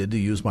double-minded, to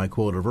use my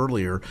quote of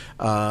earlier,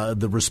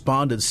 the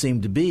respondents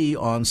seem to be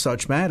on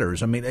such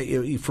matters. I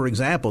mean, for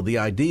example, the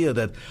idea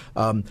that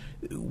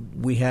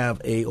we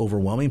have a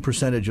overwhelming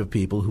percentage of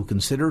people who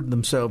consider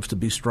themselves to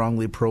be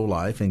strongly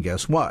pro-life, and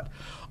guess what?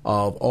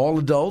 Of all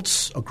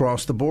adults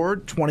across the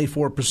board,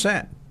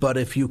 24%. But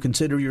if you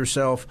consider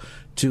yourself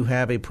to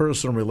have a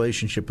personal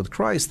relationship with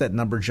Christ, that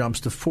number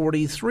jumps to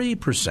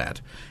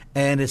 43%.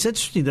 And it's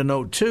interesting to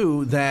note,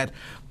 too, that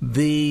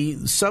the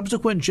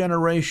subsequent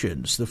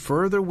generations, the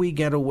further we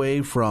get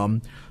away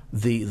from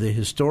the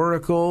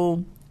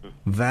historical,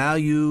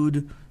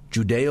 valued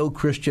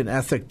Judeo-Christian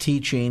ethic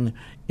teaching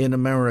in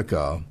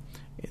America,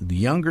 the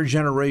younger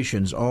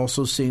generations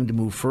also seem to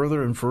move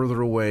further and further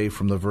away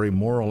from the very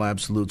moral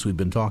absolutes we've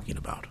been talking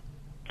about.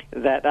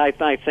 That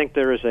I think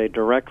there is a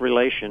direct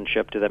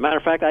relationship to that. Matter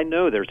of fact, I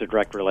know there's a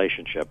direct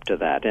relationship to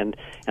that, and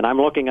I'm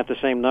looking at the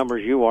same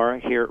numbers you are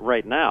here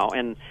right now.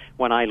 And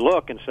when I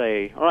look and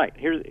say, all right,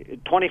 here's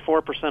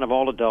 24% of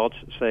all adults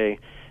say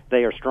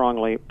they are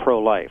strongly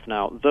pro-life.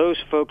 Now, those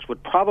folks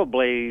would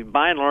probably,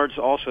 by and large,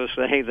 also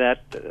say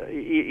that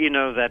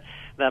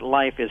that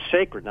life is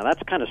sacred. Now,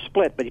 that's kind of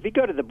split. But if you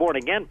go to the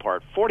born-again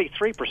part,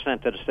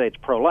 43% that say it's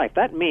pro-life.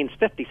 That means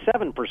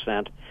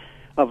 57%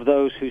 of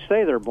those who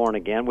say they're born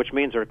again, which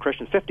means they're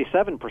Christian,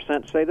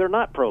 57% say they're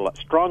not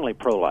strongly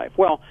pro-life.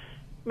 Well,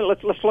 I mean,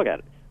 let's look at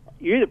it.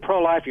 You're either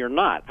pro-life or you're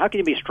not. How can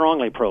you be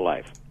strongly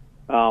pro-life?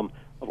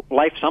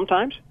 Life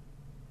sometimes?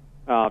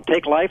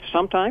 Take life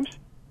sometimes?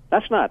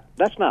 That's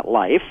not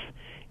life.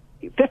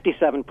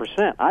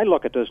 57%. I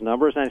look at those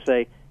numbers and I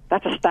say,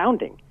 that's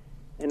astounding.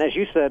 And as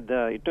you said,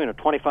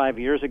 25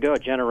 years ago, a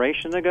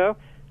generation ago,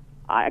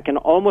 I can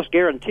almost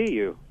guarantee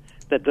you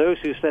that those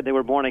who said they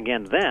were born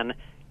again then,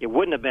 it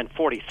wouldn't have been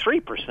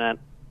 43%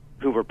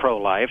 who were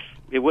pro-life.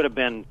 It would have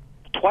been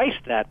twice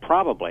that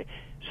probably.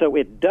 So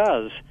it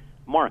does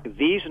mark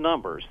these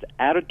numbers, the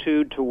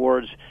attitude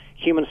towards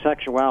human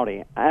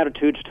sexuality,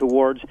 attitudes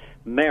towards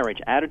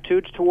marriage,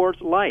 attitudes towards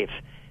life,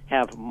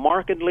 have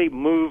markedly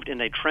moved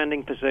in a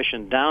trending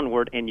position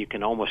downward, and you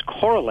can almost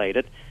correlate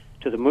it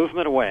to the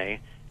movement away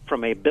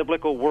from a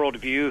biblical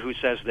worldview who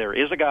says there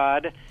is a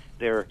God,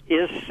 there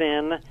is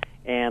sin,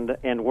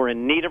 and we're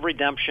in need of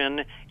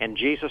redemption, and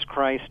Jesus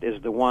Christ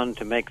is the one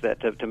to make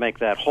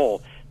that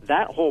whole.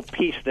 That whole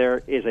piece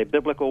there is a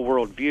biblical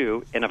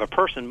worldview, and if a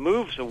person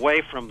moves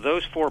away from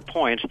those 4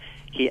 points,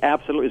 he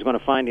absolutely is going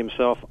to find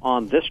himself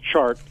on this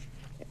chart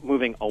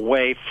moving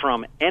away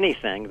from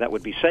anything that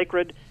would be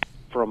sacred,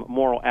 from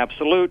moral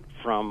absolute,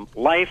 from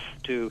life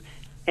to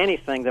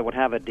anything that would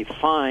have a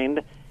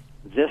defined,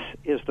 this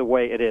is the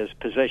way it is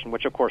position,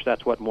 which of course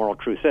that's what moral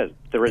truth is.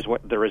 There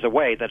is a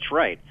way that's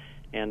right.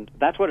 And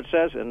that's what it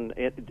says, and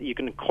you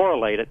can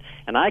correlate it,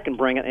 and I can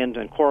bring it in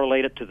and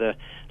correlate it to the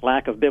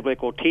lack of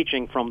biblical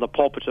teaching from the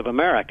pulpits of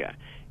America,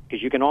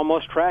 because you can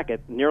almost track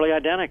it nearly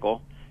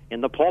identical in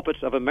the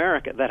pulpits of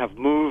America that have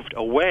moved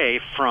away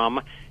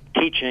from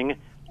teaching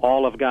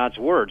all of God's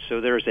Word.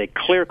 So there's a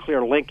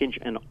clear linkage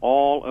in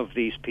all of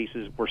these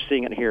pieces. We're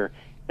seeing it here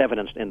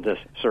evidenced in this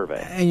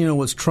survey. And you know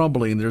what's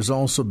troubling, there's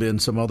also been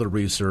some other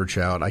research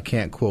out, I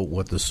can't quote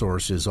what the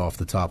source is off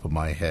the top of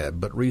my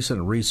head, but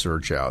recent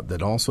research out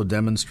that also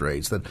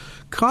demonstrates that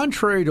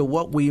contrary to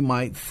what we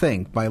might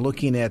think by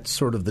looking at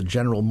sort of the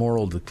general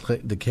moral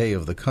decay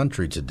of the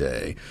country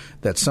today,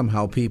 that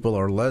somehow people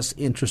are less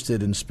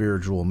interested in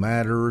spiritual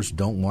matters,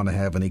 don't want to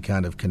have any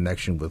kind of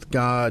connection with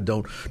God,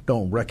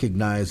 don't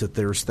recognize that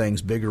there's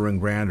things bigger and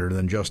grander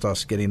than just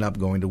us getting up,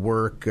 going to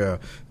work,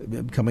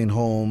 coming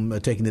home,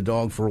 taking the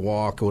dog for a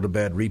walk, go to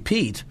bed,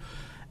 repeat.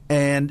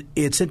 And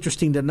it's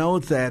interesting to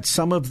note that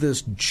some of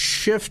this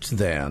shift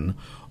then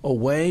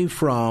away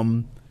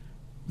from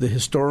the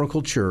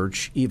historical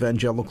church,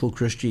 evangelical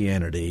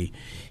Christianity,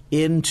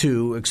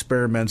 into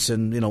experiments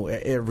in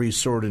every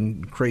sort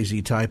and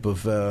crazy type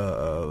of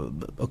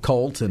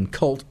occult and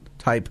cult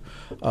type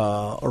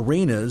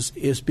arenas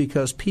is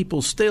because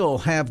people still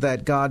have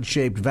that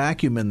God-shaped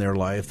vacuum in their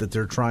life that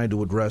they're trying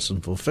to address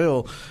and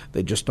fulfill.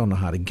 They just don't know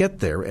how to get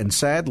there. And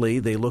sadly,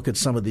 they look at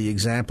some of the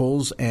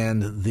examples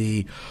and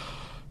the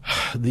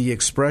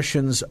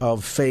expressions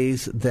of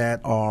faith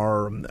that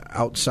are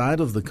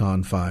outside of the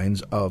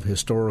confines of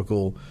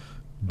historical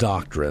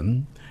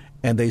doctrine,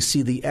 and they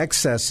see the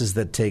excesses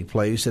that take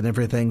place in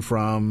everything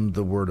from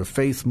the Word of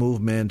Faith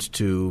movement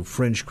to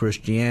fringe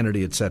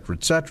Christianity, et cetera,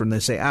 and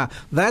they say,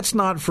 that's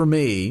not for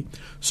me,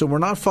 so we're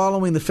not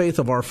following the faith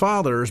of our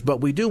fathers,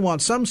 but we do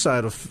want some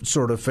sort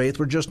of faith,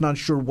 we're just not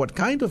sure what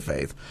kind of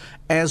faith.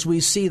 As we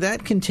see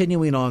that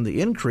continuing on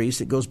the increase,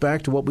 it goes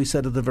back to what we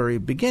said at the very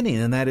beginning,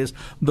 and that is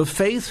the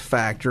faith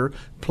factor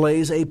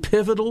plays a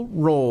pivotal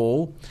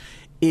role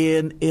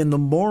in the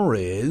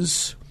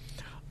mores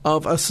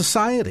of a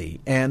society.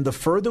 And the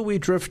further we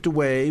drift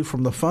away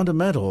from the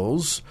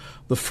fundamentals,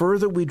 the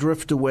further we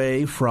drift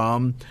away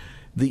from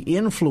the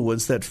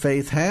influence that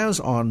faith has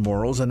on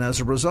morals. And as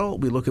a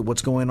result, we look at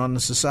what's going on in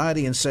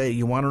society and say,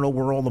 you want to know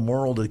where all the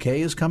moral decay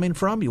is coming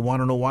from? You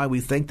want to know why we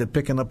think that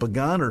picking up a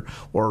gun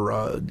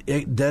or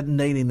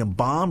detonating a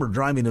bomb or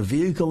driving a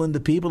vehicle into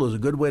people is a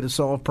good way to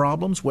solve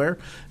problems? Where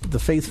the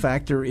faith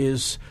factor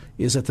is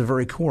at the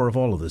very core of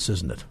all of this,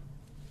 isn't it?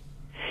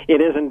 It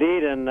is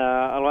indeed, and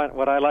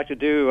what I like to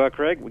do,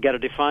 Craig, we got to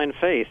define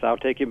faith. I'll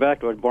take you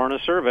back to a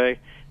Barna survey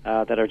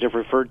that I just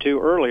referred to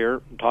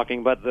earlier, talking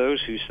about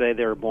those who say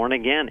they're born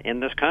again in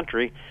this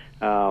country.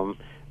 Those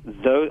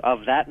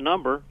of that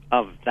number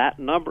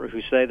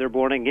who say they're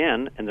born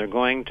again and they're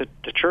going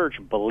to church,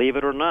 believe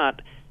it or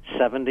not,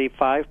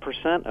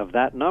 75% of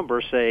that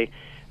number say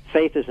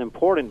faith is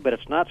important, but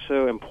it's not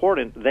so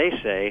important. They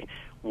say,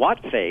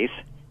 what faith?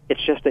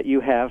 It's just that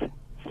you have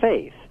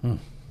faith.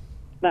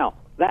 Now,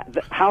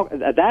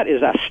 that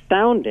is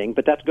astounding,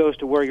 but that goes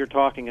to where you're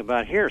talking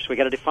about here. So we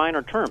got to define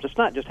our terms. It's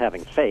not just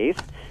having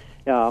faith.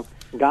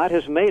 God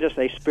has made us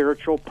a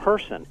spiritual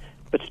person,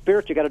 but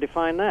spirit, you got to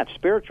define that.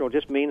 Spiritual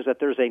just means that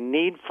there's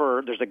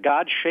a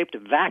God-shaped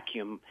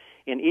vacuum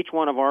in each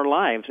one of our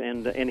lives,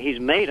 and He's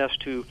made us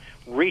to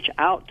reach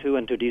out to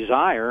and to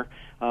desire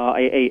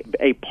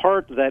a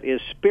part that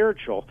is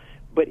spiritual.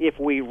 But if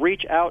we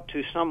reach out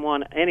to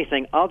someone,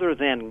 anything other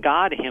than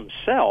God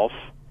Himself,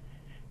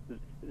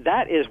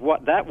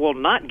 that will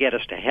not get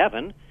us to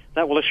heaven.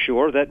 That will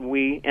assure that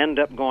we end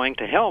up going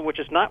to hell, which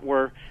is not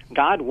where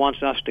God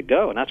wants us to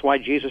go, and that's why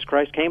Jesus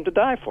Christ came to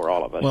die for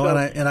all of us. Well,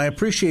 and I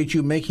appreciate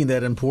you making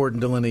that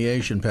important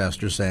delineation,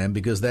 Pastor Sam,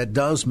 because that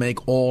does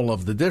make all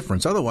of the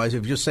difference. Otherwise,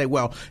 if you just say,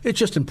 well, it's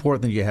just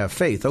important that you have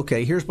faith.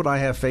 Okay, here's what I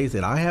have faith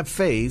in. I have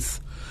faith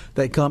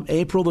that come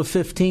April the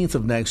 15th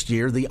of next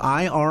year, the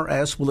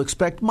IRS will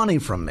expect money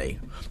from me.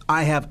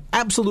 I have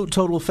absolute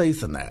total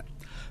faith in that.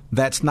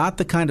 That's not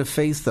the kind of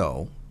faith,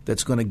 though,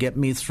 that's going to get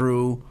me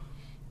through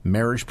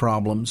marriage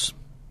problems,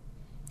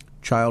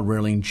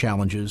 child-rearing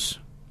challenges,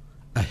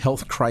 a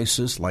health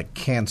crisis like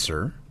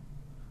cancer,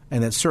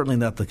 and that's certainly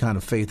not the kind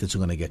of faith that's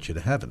going to get you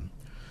to heaven.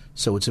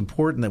 So it's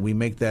important that we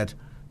make that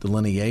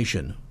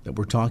delineation, that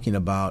we're talking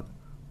about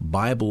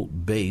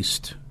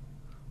Bible-based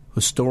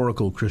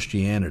historical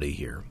Christianity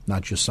here,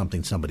 not just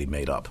something somebody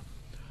made up.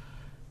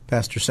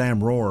 Pastor Sam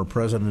Rohrer,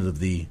 president of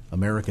the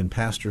American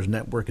Pastors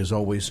Network, as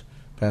always.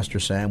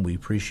 Pastor Sam, we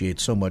appreciate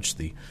so much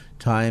the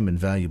time and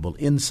valuable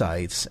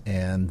insights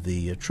and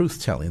the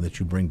truth-telling that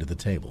you bring to the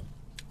table.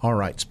 All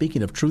right,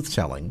 speaking of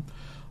truth-telling,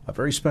 a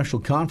very special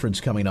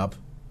conference coming up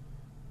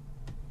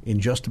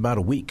in just about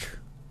a week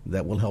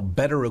that will help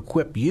better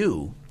equip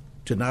you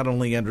to not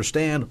only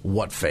understand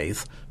what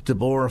faith, to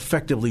more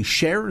effectively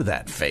share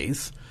that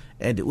faith,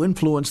 and to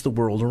influence the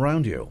world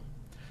around you.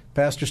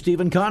 Pastor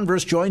Stephen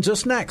Converse joins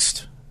us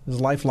next as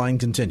Lifeline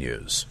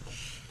continues.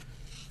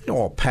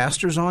 All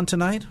pastors on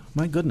tonight?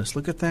 My goodness,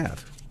 look at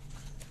that.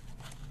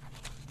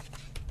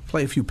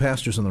 Play a few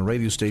pastors on the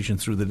radio station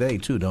through the day,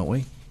 too, don't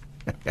we?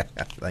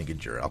 Thank you,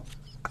 Jarrell.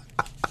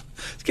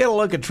 Let's get a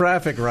look at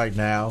traffic right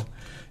now.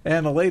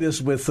 And the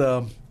latest with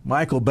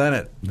Michael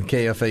Bennett, the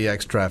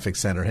KFAX Traffic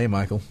Center. Hey,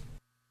 Michael.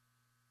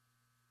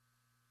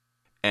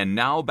 And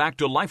now back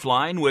to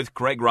Lifeline with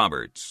Craig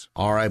Roberts.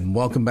 All right,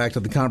 welcome back to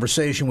the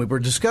conversation. We were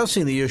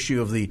discussing the issue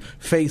of the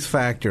faith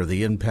factor,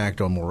 the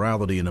impact on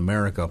morality in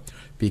America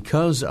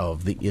because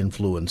of the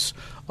influence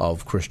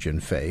of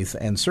Christian faith.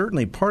 And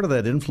certainly part of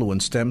that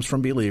influence stems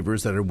from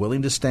believers that are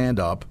willing to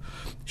stand up,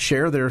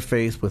 share their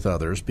faith with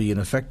others, be an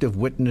effective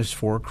witness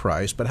for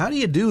Christ. But how do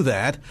you do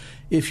that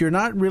if you're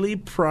not really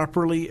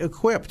properly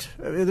equipped?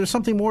 There's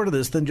something more to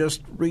this than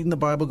just reading the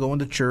Bible, going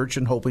to church,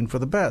 and hoping for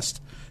the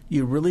best.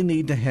 You really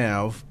need to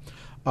have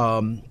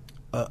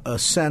a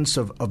sense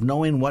of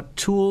knowing what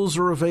tools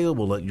are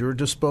available at your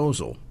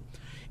disposal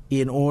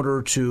in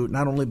order to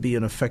not only be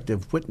an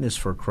effective witness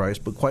for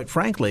Christ, but quite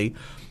frankly,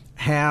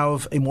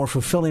 have a more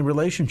fulfilling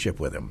relationship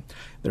with Him.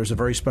 There's a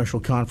very special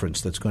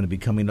conference that's going to be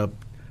coming up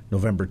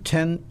November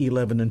 10,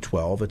 11, and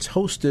 12. It's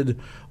hosted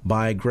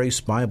by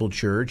Grace Bible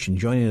Church, and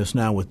joining us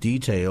now with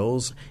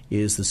details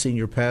is the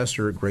senior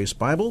pastor at Grace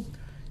Bible,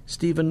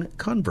 Stephen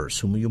Converse,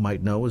 whom you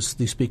might know as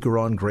the speaker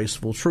on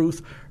Graceful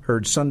Truth,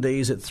 heard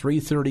Sundays at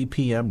 3:30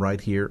 p.m. right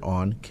here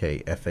on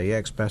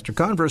KFAX. Pastor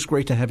Converse,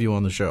 great to have you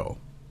on the show.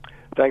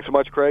 Thanks so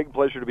much, Craig.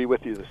 Pleasure to be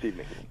with you this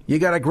evening. You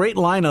got a great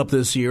lineup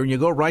this year, and you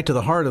go right to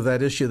the heart of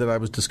that issue that I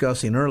was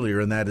discussing earlier,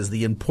 and that is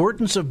the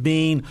importance of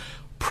being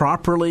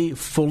properly,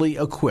 fully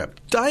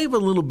equipped. Dive a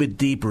little bit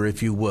deeper,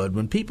 if you would.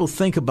 When people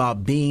think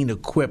about being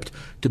equipped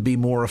to be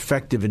more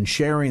effective in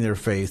sharing their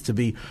faith, to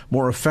be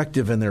more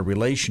effective in their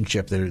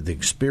relationship, the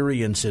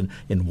experience in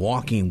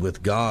walking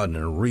with God in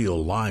a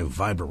real, live,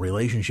 vibrant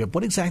relationship,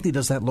 what exactly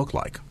does that look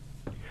like?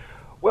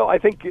 Well, I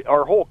think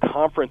our whole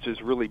conference is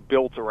really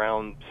built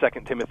around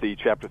 2 Timothy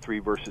chapter 3,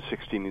 verses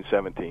 16 and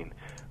 17,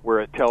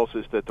 where it tells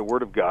us that the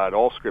Word of God,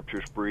 all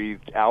Scripture is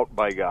breathed out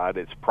by God.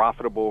 It's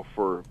profitable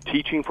for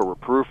teaching, for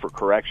reproof, for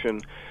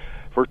correction,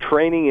 for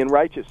training in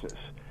righteousness.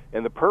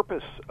 And the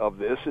purpose of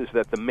this is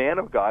that the man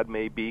of God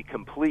may be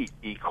complete,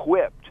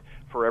 equipped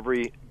for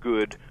every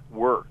good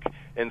work.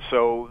 And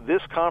so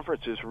this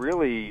conference is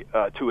really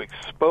to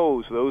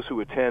expose those who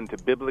attend to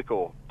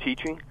biblical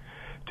teaching,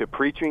 to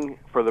preaching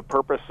for the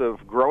purpose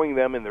of growing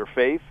them in their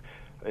faith,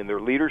 in their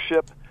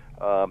leadership,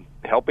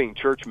 helping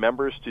church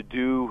members to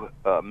do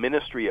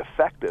ministry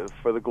effective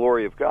for the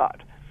glory of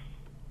God.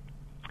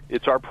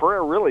 It's our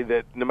prayer, really,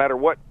 that no matter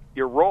what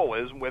your role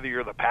is, whether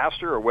you're the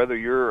pastor or whether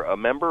you're a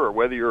member or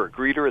whether you're a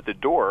greeter at the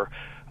door,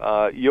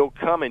 you'll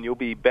come and you'll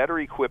be better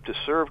equipped to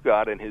serve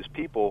God and His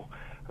people,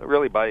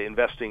 really by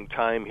investing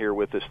time here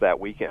with us that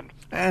weekend.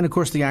 And, of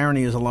course, the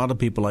irony is a lot of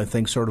people, I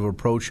think, sort of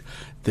approach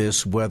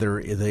this,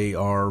 whether they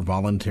are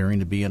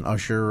volunteering to be an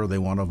usher or they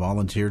want to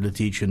volunteer to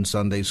teach in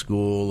Sunday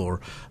school or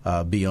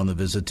be on the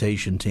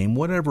visitation team,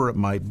 whatever it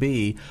might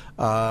be.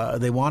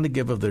 They want to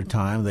give of their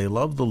time. They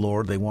love the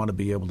Lord. They want to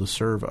be able to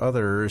serve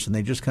others, and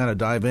they just kind of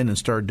dive in and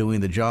start doing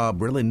the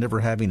job, really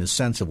never having a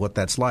sense of what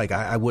that's like.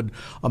 I would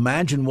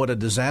imagine what a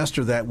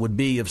disaster that would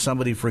be if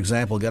somebody, for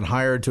example, got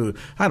hired to,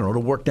 to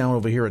work down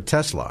over here at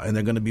Tesla, and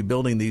they're going to be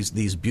building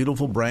these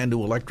beautiful brand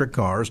new electric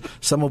cars,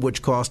 some of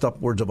which cost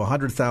upwards of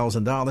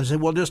 $100,000. They say,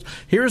 well, just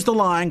here's the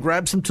line,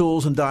 grab some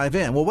tools and dive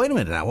in. Well, wait a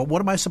minute now. Well, what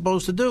am I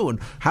supposed to do? And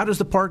how does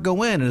the part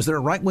go in? And is there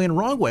a right way and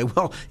wrong way?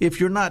 Well, if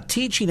you're not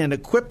teaching and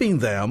equipping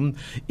them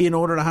in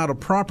order to how to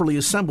properly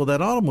assemble that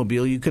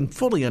automobile, you can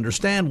fully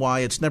understand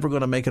why it's never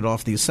going to make it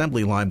off the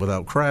assembly line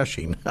without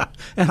crashing.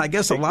 And I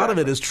guess a lot of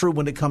it is true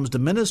when it comes to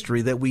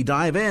ministry, that we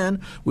dive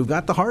in, we've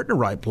got the heart in the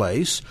right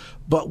place,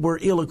 but we're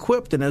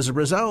ill-equipped, and as a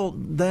result,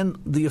 then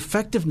the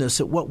effectiveness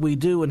at what we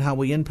do and how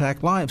we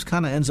impact lives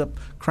kind of ends up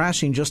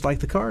crashing just like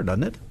the car,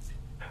 doesn't it?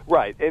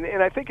 Right,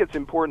 and I think it's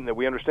important that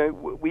we understand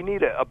we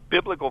need a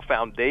biblical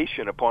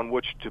foundation upon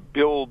which to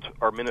build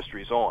our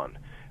ministries on.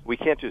 We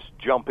can't just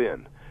jump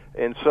in.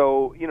 And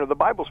so, the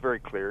Bible's very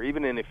clear.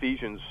 Even in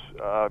Ephesians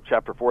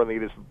chapter 4, I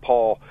think it is,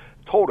 Paul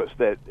told us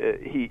that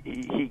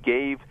he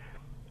gave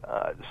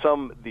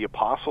some, the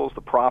apostles,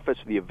 the prophets,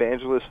 the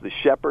evangelists, the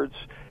shepherds,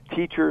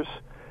 teachers,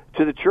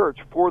 to the church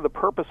for the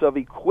purpose of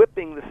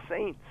equipping the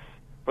saints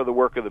for the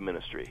work of the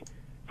ministry,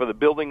 for the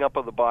building up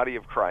of the body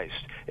of Christ.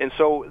 And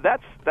so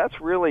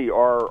that's really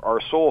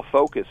our sole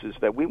focus, is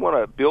that we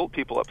want to build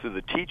people up through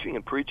the teaching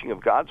and preaching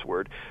of God's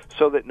Word,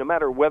 so that no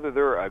matter whether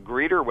they're a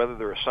greeter, whether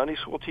they're a Sunday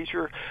school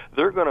teacher,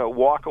 they're going to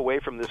walk away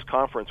from this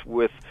conference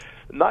with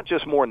not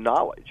just more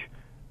knowledge,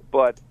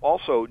 but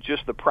also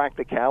just the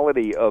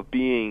practicality of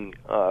being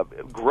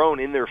grown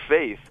in their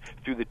faith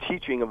through the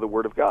teaching of the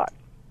Word of God.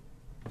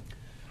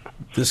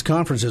 This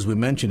conference, as we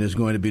mentioned, is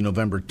going to be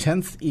November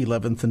 10th,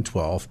 11th, and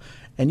 12th,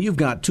 and you've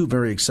got two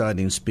very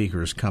exciting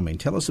speakers coming.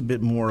 Tell us a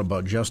bit more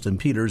about Justin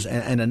Peters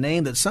and a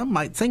name that some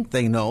might think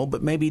they know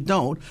but maybe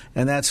don't,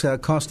 and that's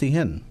Costi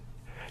Hinn.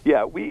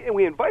 Yeah,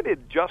 we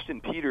invited Justin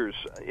Peters,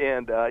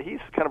 and he's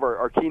kind of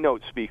our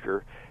keynote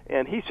speaker,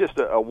 and he's just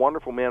a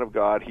wonderful man of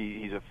God.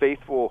 He's a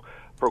faithful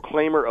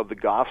proclaimer of the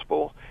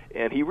gospel,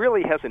 and he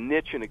really has a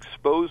niche in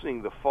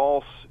exposing the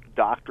false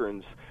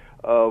doctrines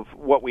of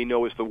what we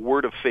know as the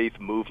Word of Faith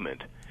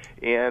movement.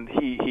 And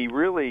he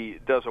really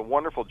does a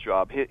wonderful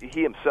job.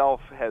 He himself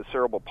has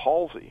cerebral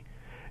palsy,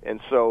 and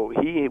so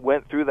he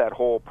went through that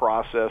whole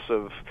process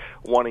of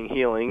wanting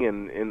healing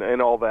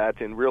and all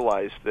that, and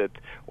realized that,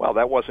 wow,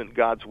 that wasn't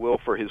God's will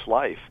for his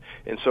life.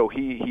 And so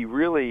he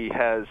really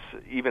has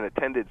even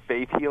attended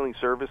faith healing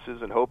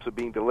services in hopes of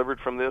being delivered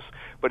from this,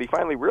 but he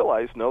finally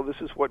realized, no, this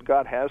is what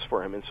God has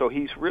for him. And so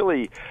he's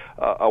really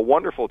a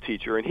wonderful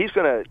teacher, and he's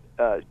going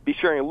to be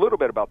sharing a little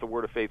bit about the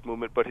Word of Faith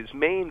movement, but his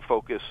main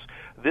focus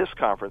this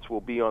conference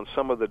will be on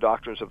some of the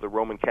doctrines of the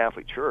Roman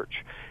Catholic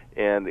Church.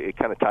 And it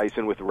kind of ties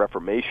in with the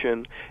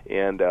Reformation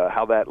and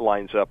how that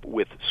lines up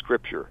with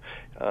Scripture.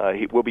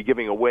 He will be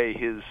giving away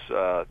his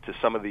to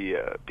some of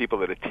the people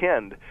that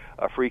attend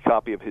a free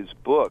copy of his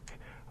book,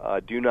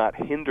 Do Not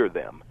Hinder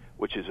Them,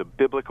 which is a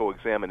biblical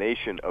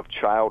examination of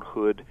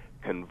childhood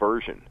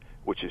conversion,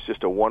 which is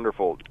just a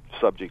wonderful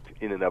subject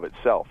in and of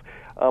itself.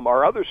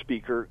 Our other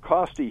speaker,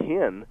 Costi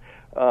Hinn,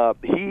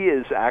 he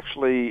is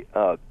actually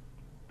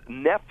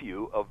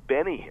nephew of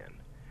Benny Hinn.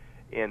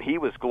 And he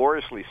was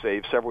gloriously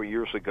saved several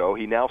years ago.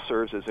 He now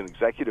serves as an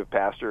executive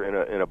pastor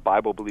in a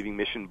Bible-believing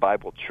Mission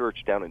Bible church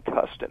down in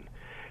Tustin.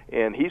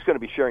 And he's going to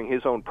be sharing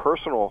his own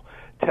personal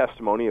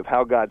testimony of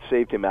how God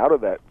saved him out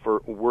of that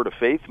Word of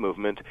Faith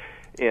movement,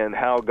 and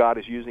how God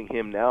is using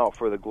him now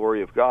for the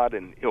glory of God.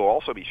 And he'll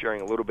also be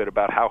sharing a little bit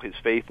about how his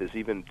faith has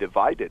even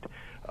divided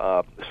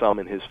some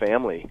in his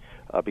family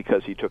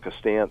because he took a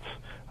stance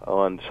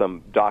on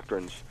some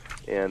doctrines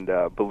and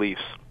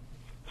beliefs.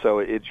 So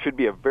it should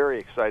be a very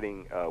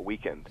exciting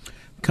weekend.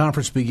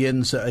 Conference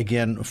begins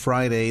again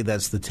Friday,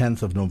 that's the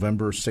 10th of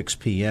November, 6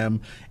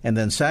 p.m., and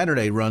then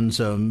Saturday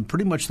runs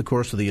pretty much the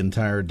course of the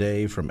entire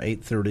day from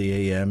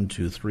 8:30 a.m.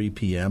 to 3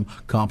 p.m.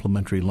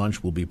 Complimentary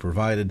lunch will be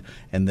provided,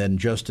 and then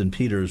Justin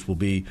Peters will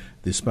be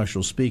the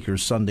special speaker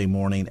Sunday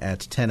morning at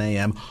 10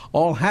 a.m.,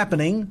 all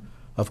happening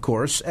of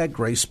course, at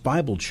Grace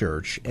Bible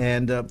Church.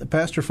 And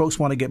Pastor, folks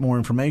want to get more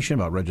information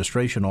about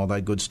registration, all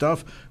that good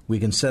stuff. We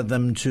can send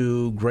them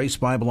to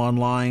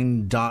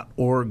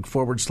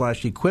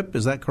gracebibleonline.org/equip.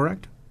 Is that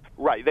correct?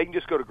 Right. They can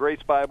just go to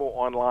Grace Bible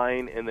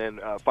Online and then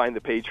find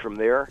the page from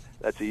there.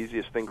 That's the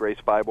easiest thing,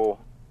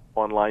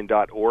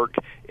 gracebibleonline.org.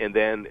 And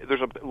then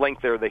there's a link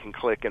there they can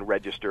click and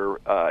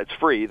register. It's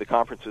free. The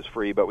conference is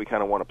free, but we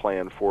kind of want to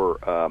plan for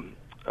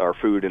our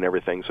food and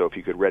everything. So if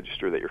you could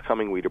register that you're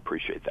coming, we'd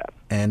appreciate that.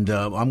 And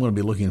I'm going to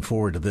be looking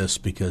forward to this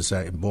because,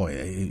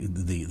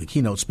 the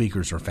keynote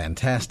speakers are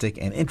fantastic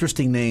and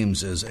interesting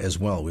names as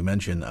well. We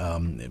mentioned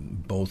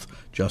both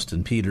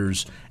Justin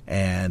Peters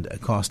and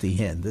Costi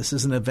Hinn. This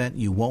is an event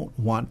you won't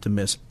want to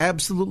miss.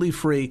 Absolutely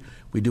free.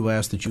 We do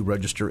ask that you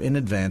register in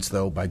advance,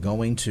 though, by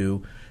going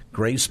to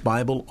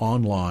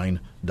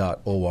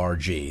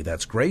gracebibleonline.org.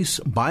 That's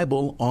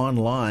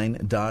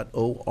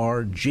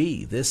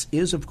gracebibleonline.org. This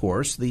is, of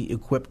course, the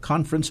Equip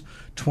Conference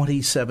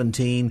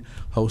 2017,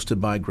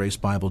 hosted by Grace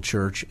Bible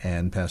Church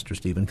and Pastor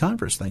Stephen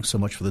Converse. Thanks so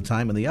much for the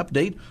time and the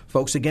update.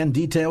 Folks, again,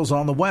 details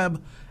on the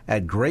web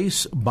at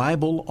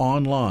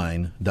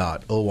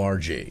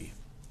gracebibleonline.org.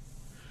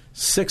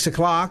 6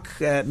 o'clock,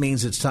 that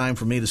means it's time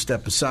for me to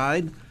step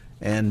aside.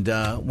 And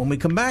when we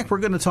come back, we're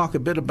going to talk a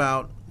bit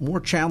about more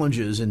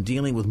challenges in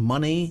dealing with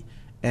money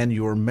and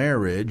your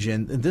marriage.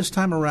 And this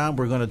time around,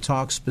 we're going to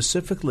talk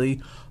specifically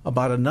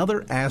about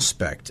another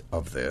aspect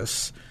of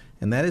this,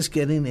 and that is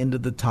getting into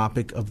the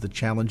topic of the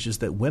challenges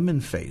that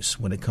women face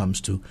when it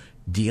comes to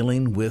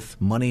dealing with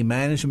money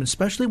management,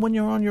 especially when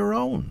you're on your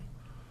own.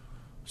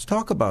 Let's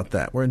talk about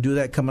that. We're going to do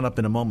that coming up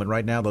in a moment.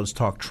 Right now, let's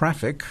talk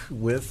traffic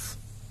with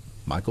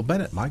Michael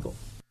Bennett. Michael.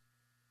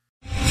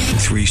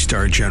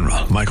 3-star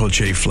General Michael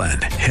J.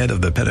 Flynn, head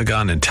of the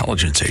Pentagon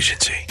Intelligence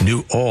Agency,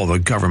 knew all the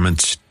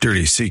government's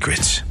dirty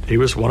secrets. He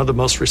was one of the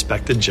most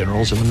respected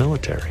generals in the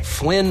military.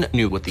 Flynn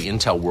knew what the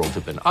intel world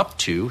had been up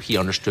to. He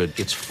understood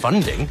its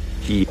funding.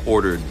 He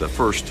ordered the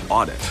first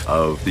audit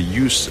of the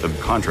use of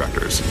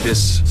contractors.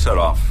 This set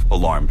off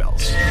alarm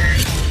bells.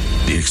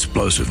 The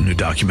explosive new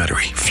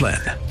documentary, Flynn,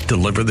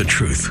 Deliver the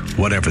Truth,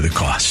 Whatever the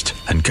Cost,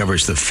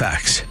 uncovers the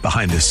facts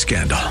behind this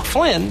scandal.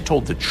 Flynn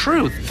told the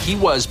truth. He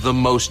was the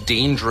most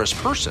dangerous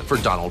person for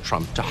Donald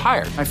Trump to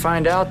hire. I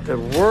find out the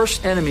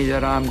worst enemy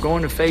that I'm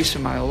going to face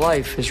in my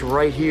life is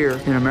right here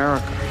in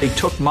America. They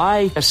took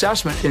my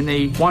assessment and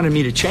they wanted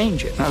me to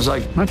change it. And I was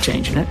like, I'm not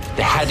changing it.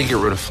 They had to get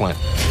rid of Flynn.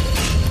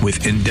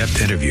 With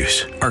in-depth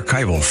interviews,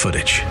 archival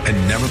footage, and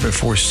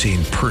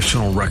never-before-seen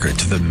personal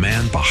records of the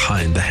man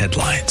behind the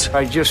headlines.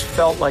 I just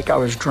felt like I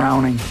was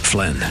drowning.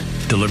 Flynn,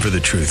 Deliver the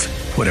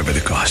Truth, Whatever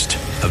the Cost.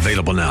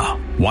 Available now.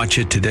 Watch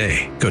it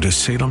today. Go to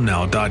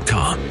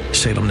salemnow.com.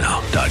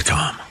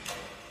 salemnow.com.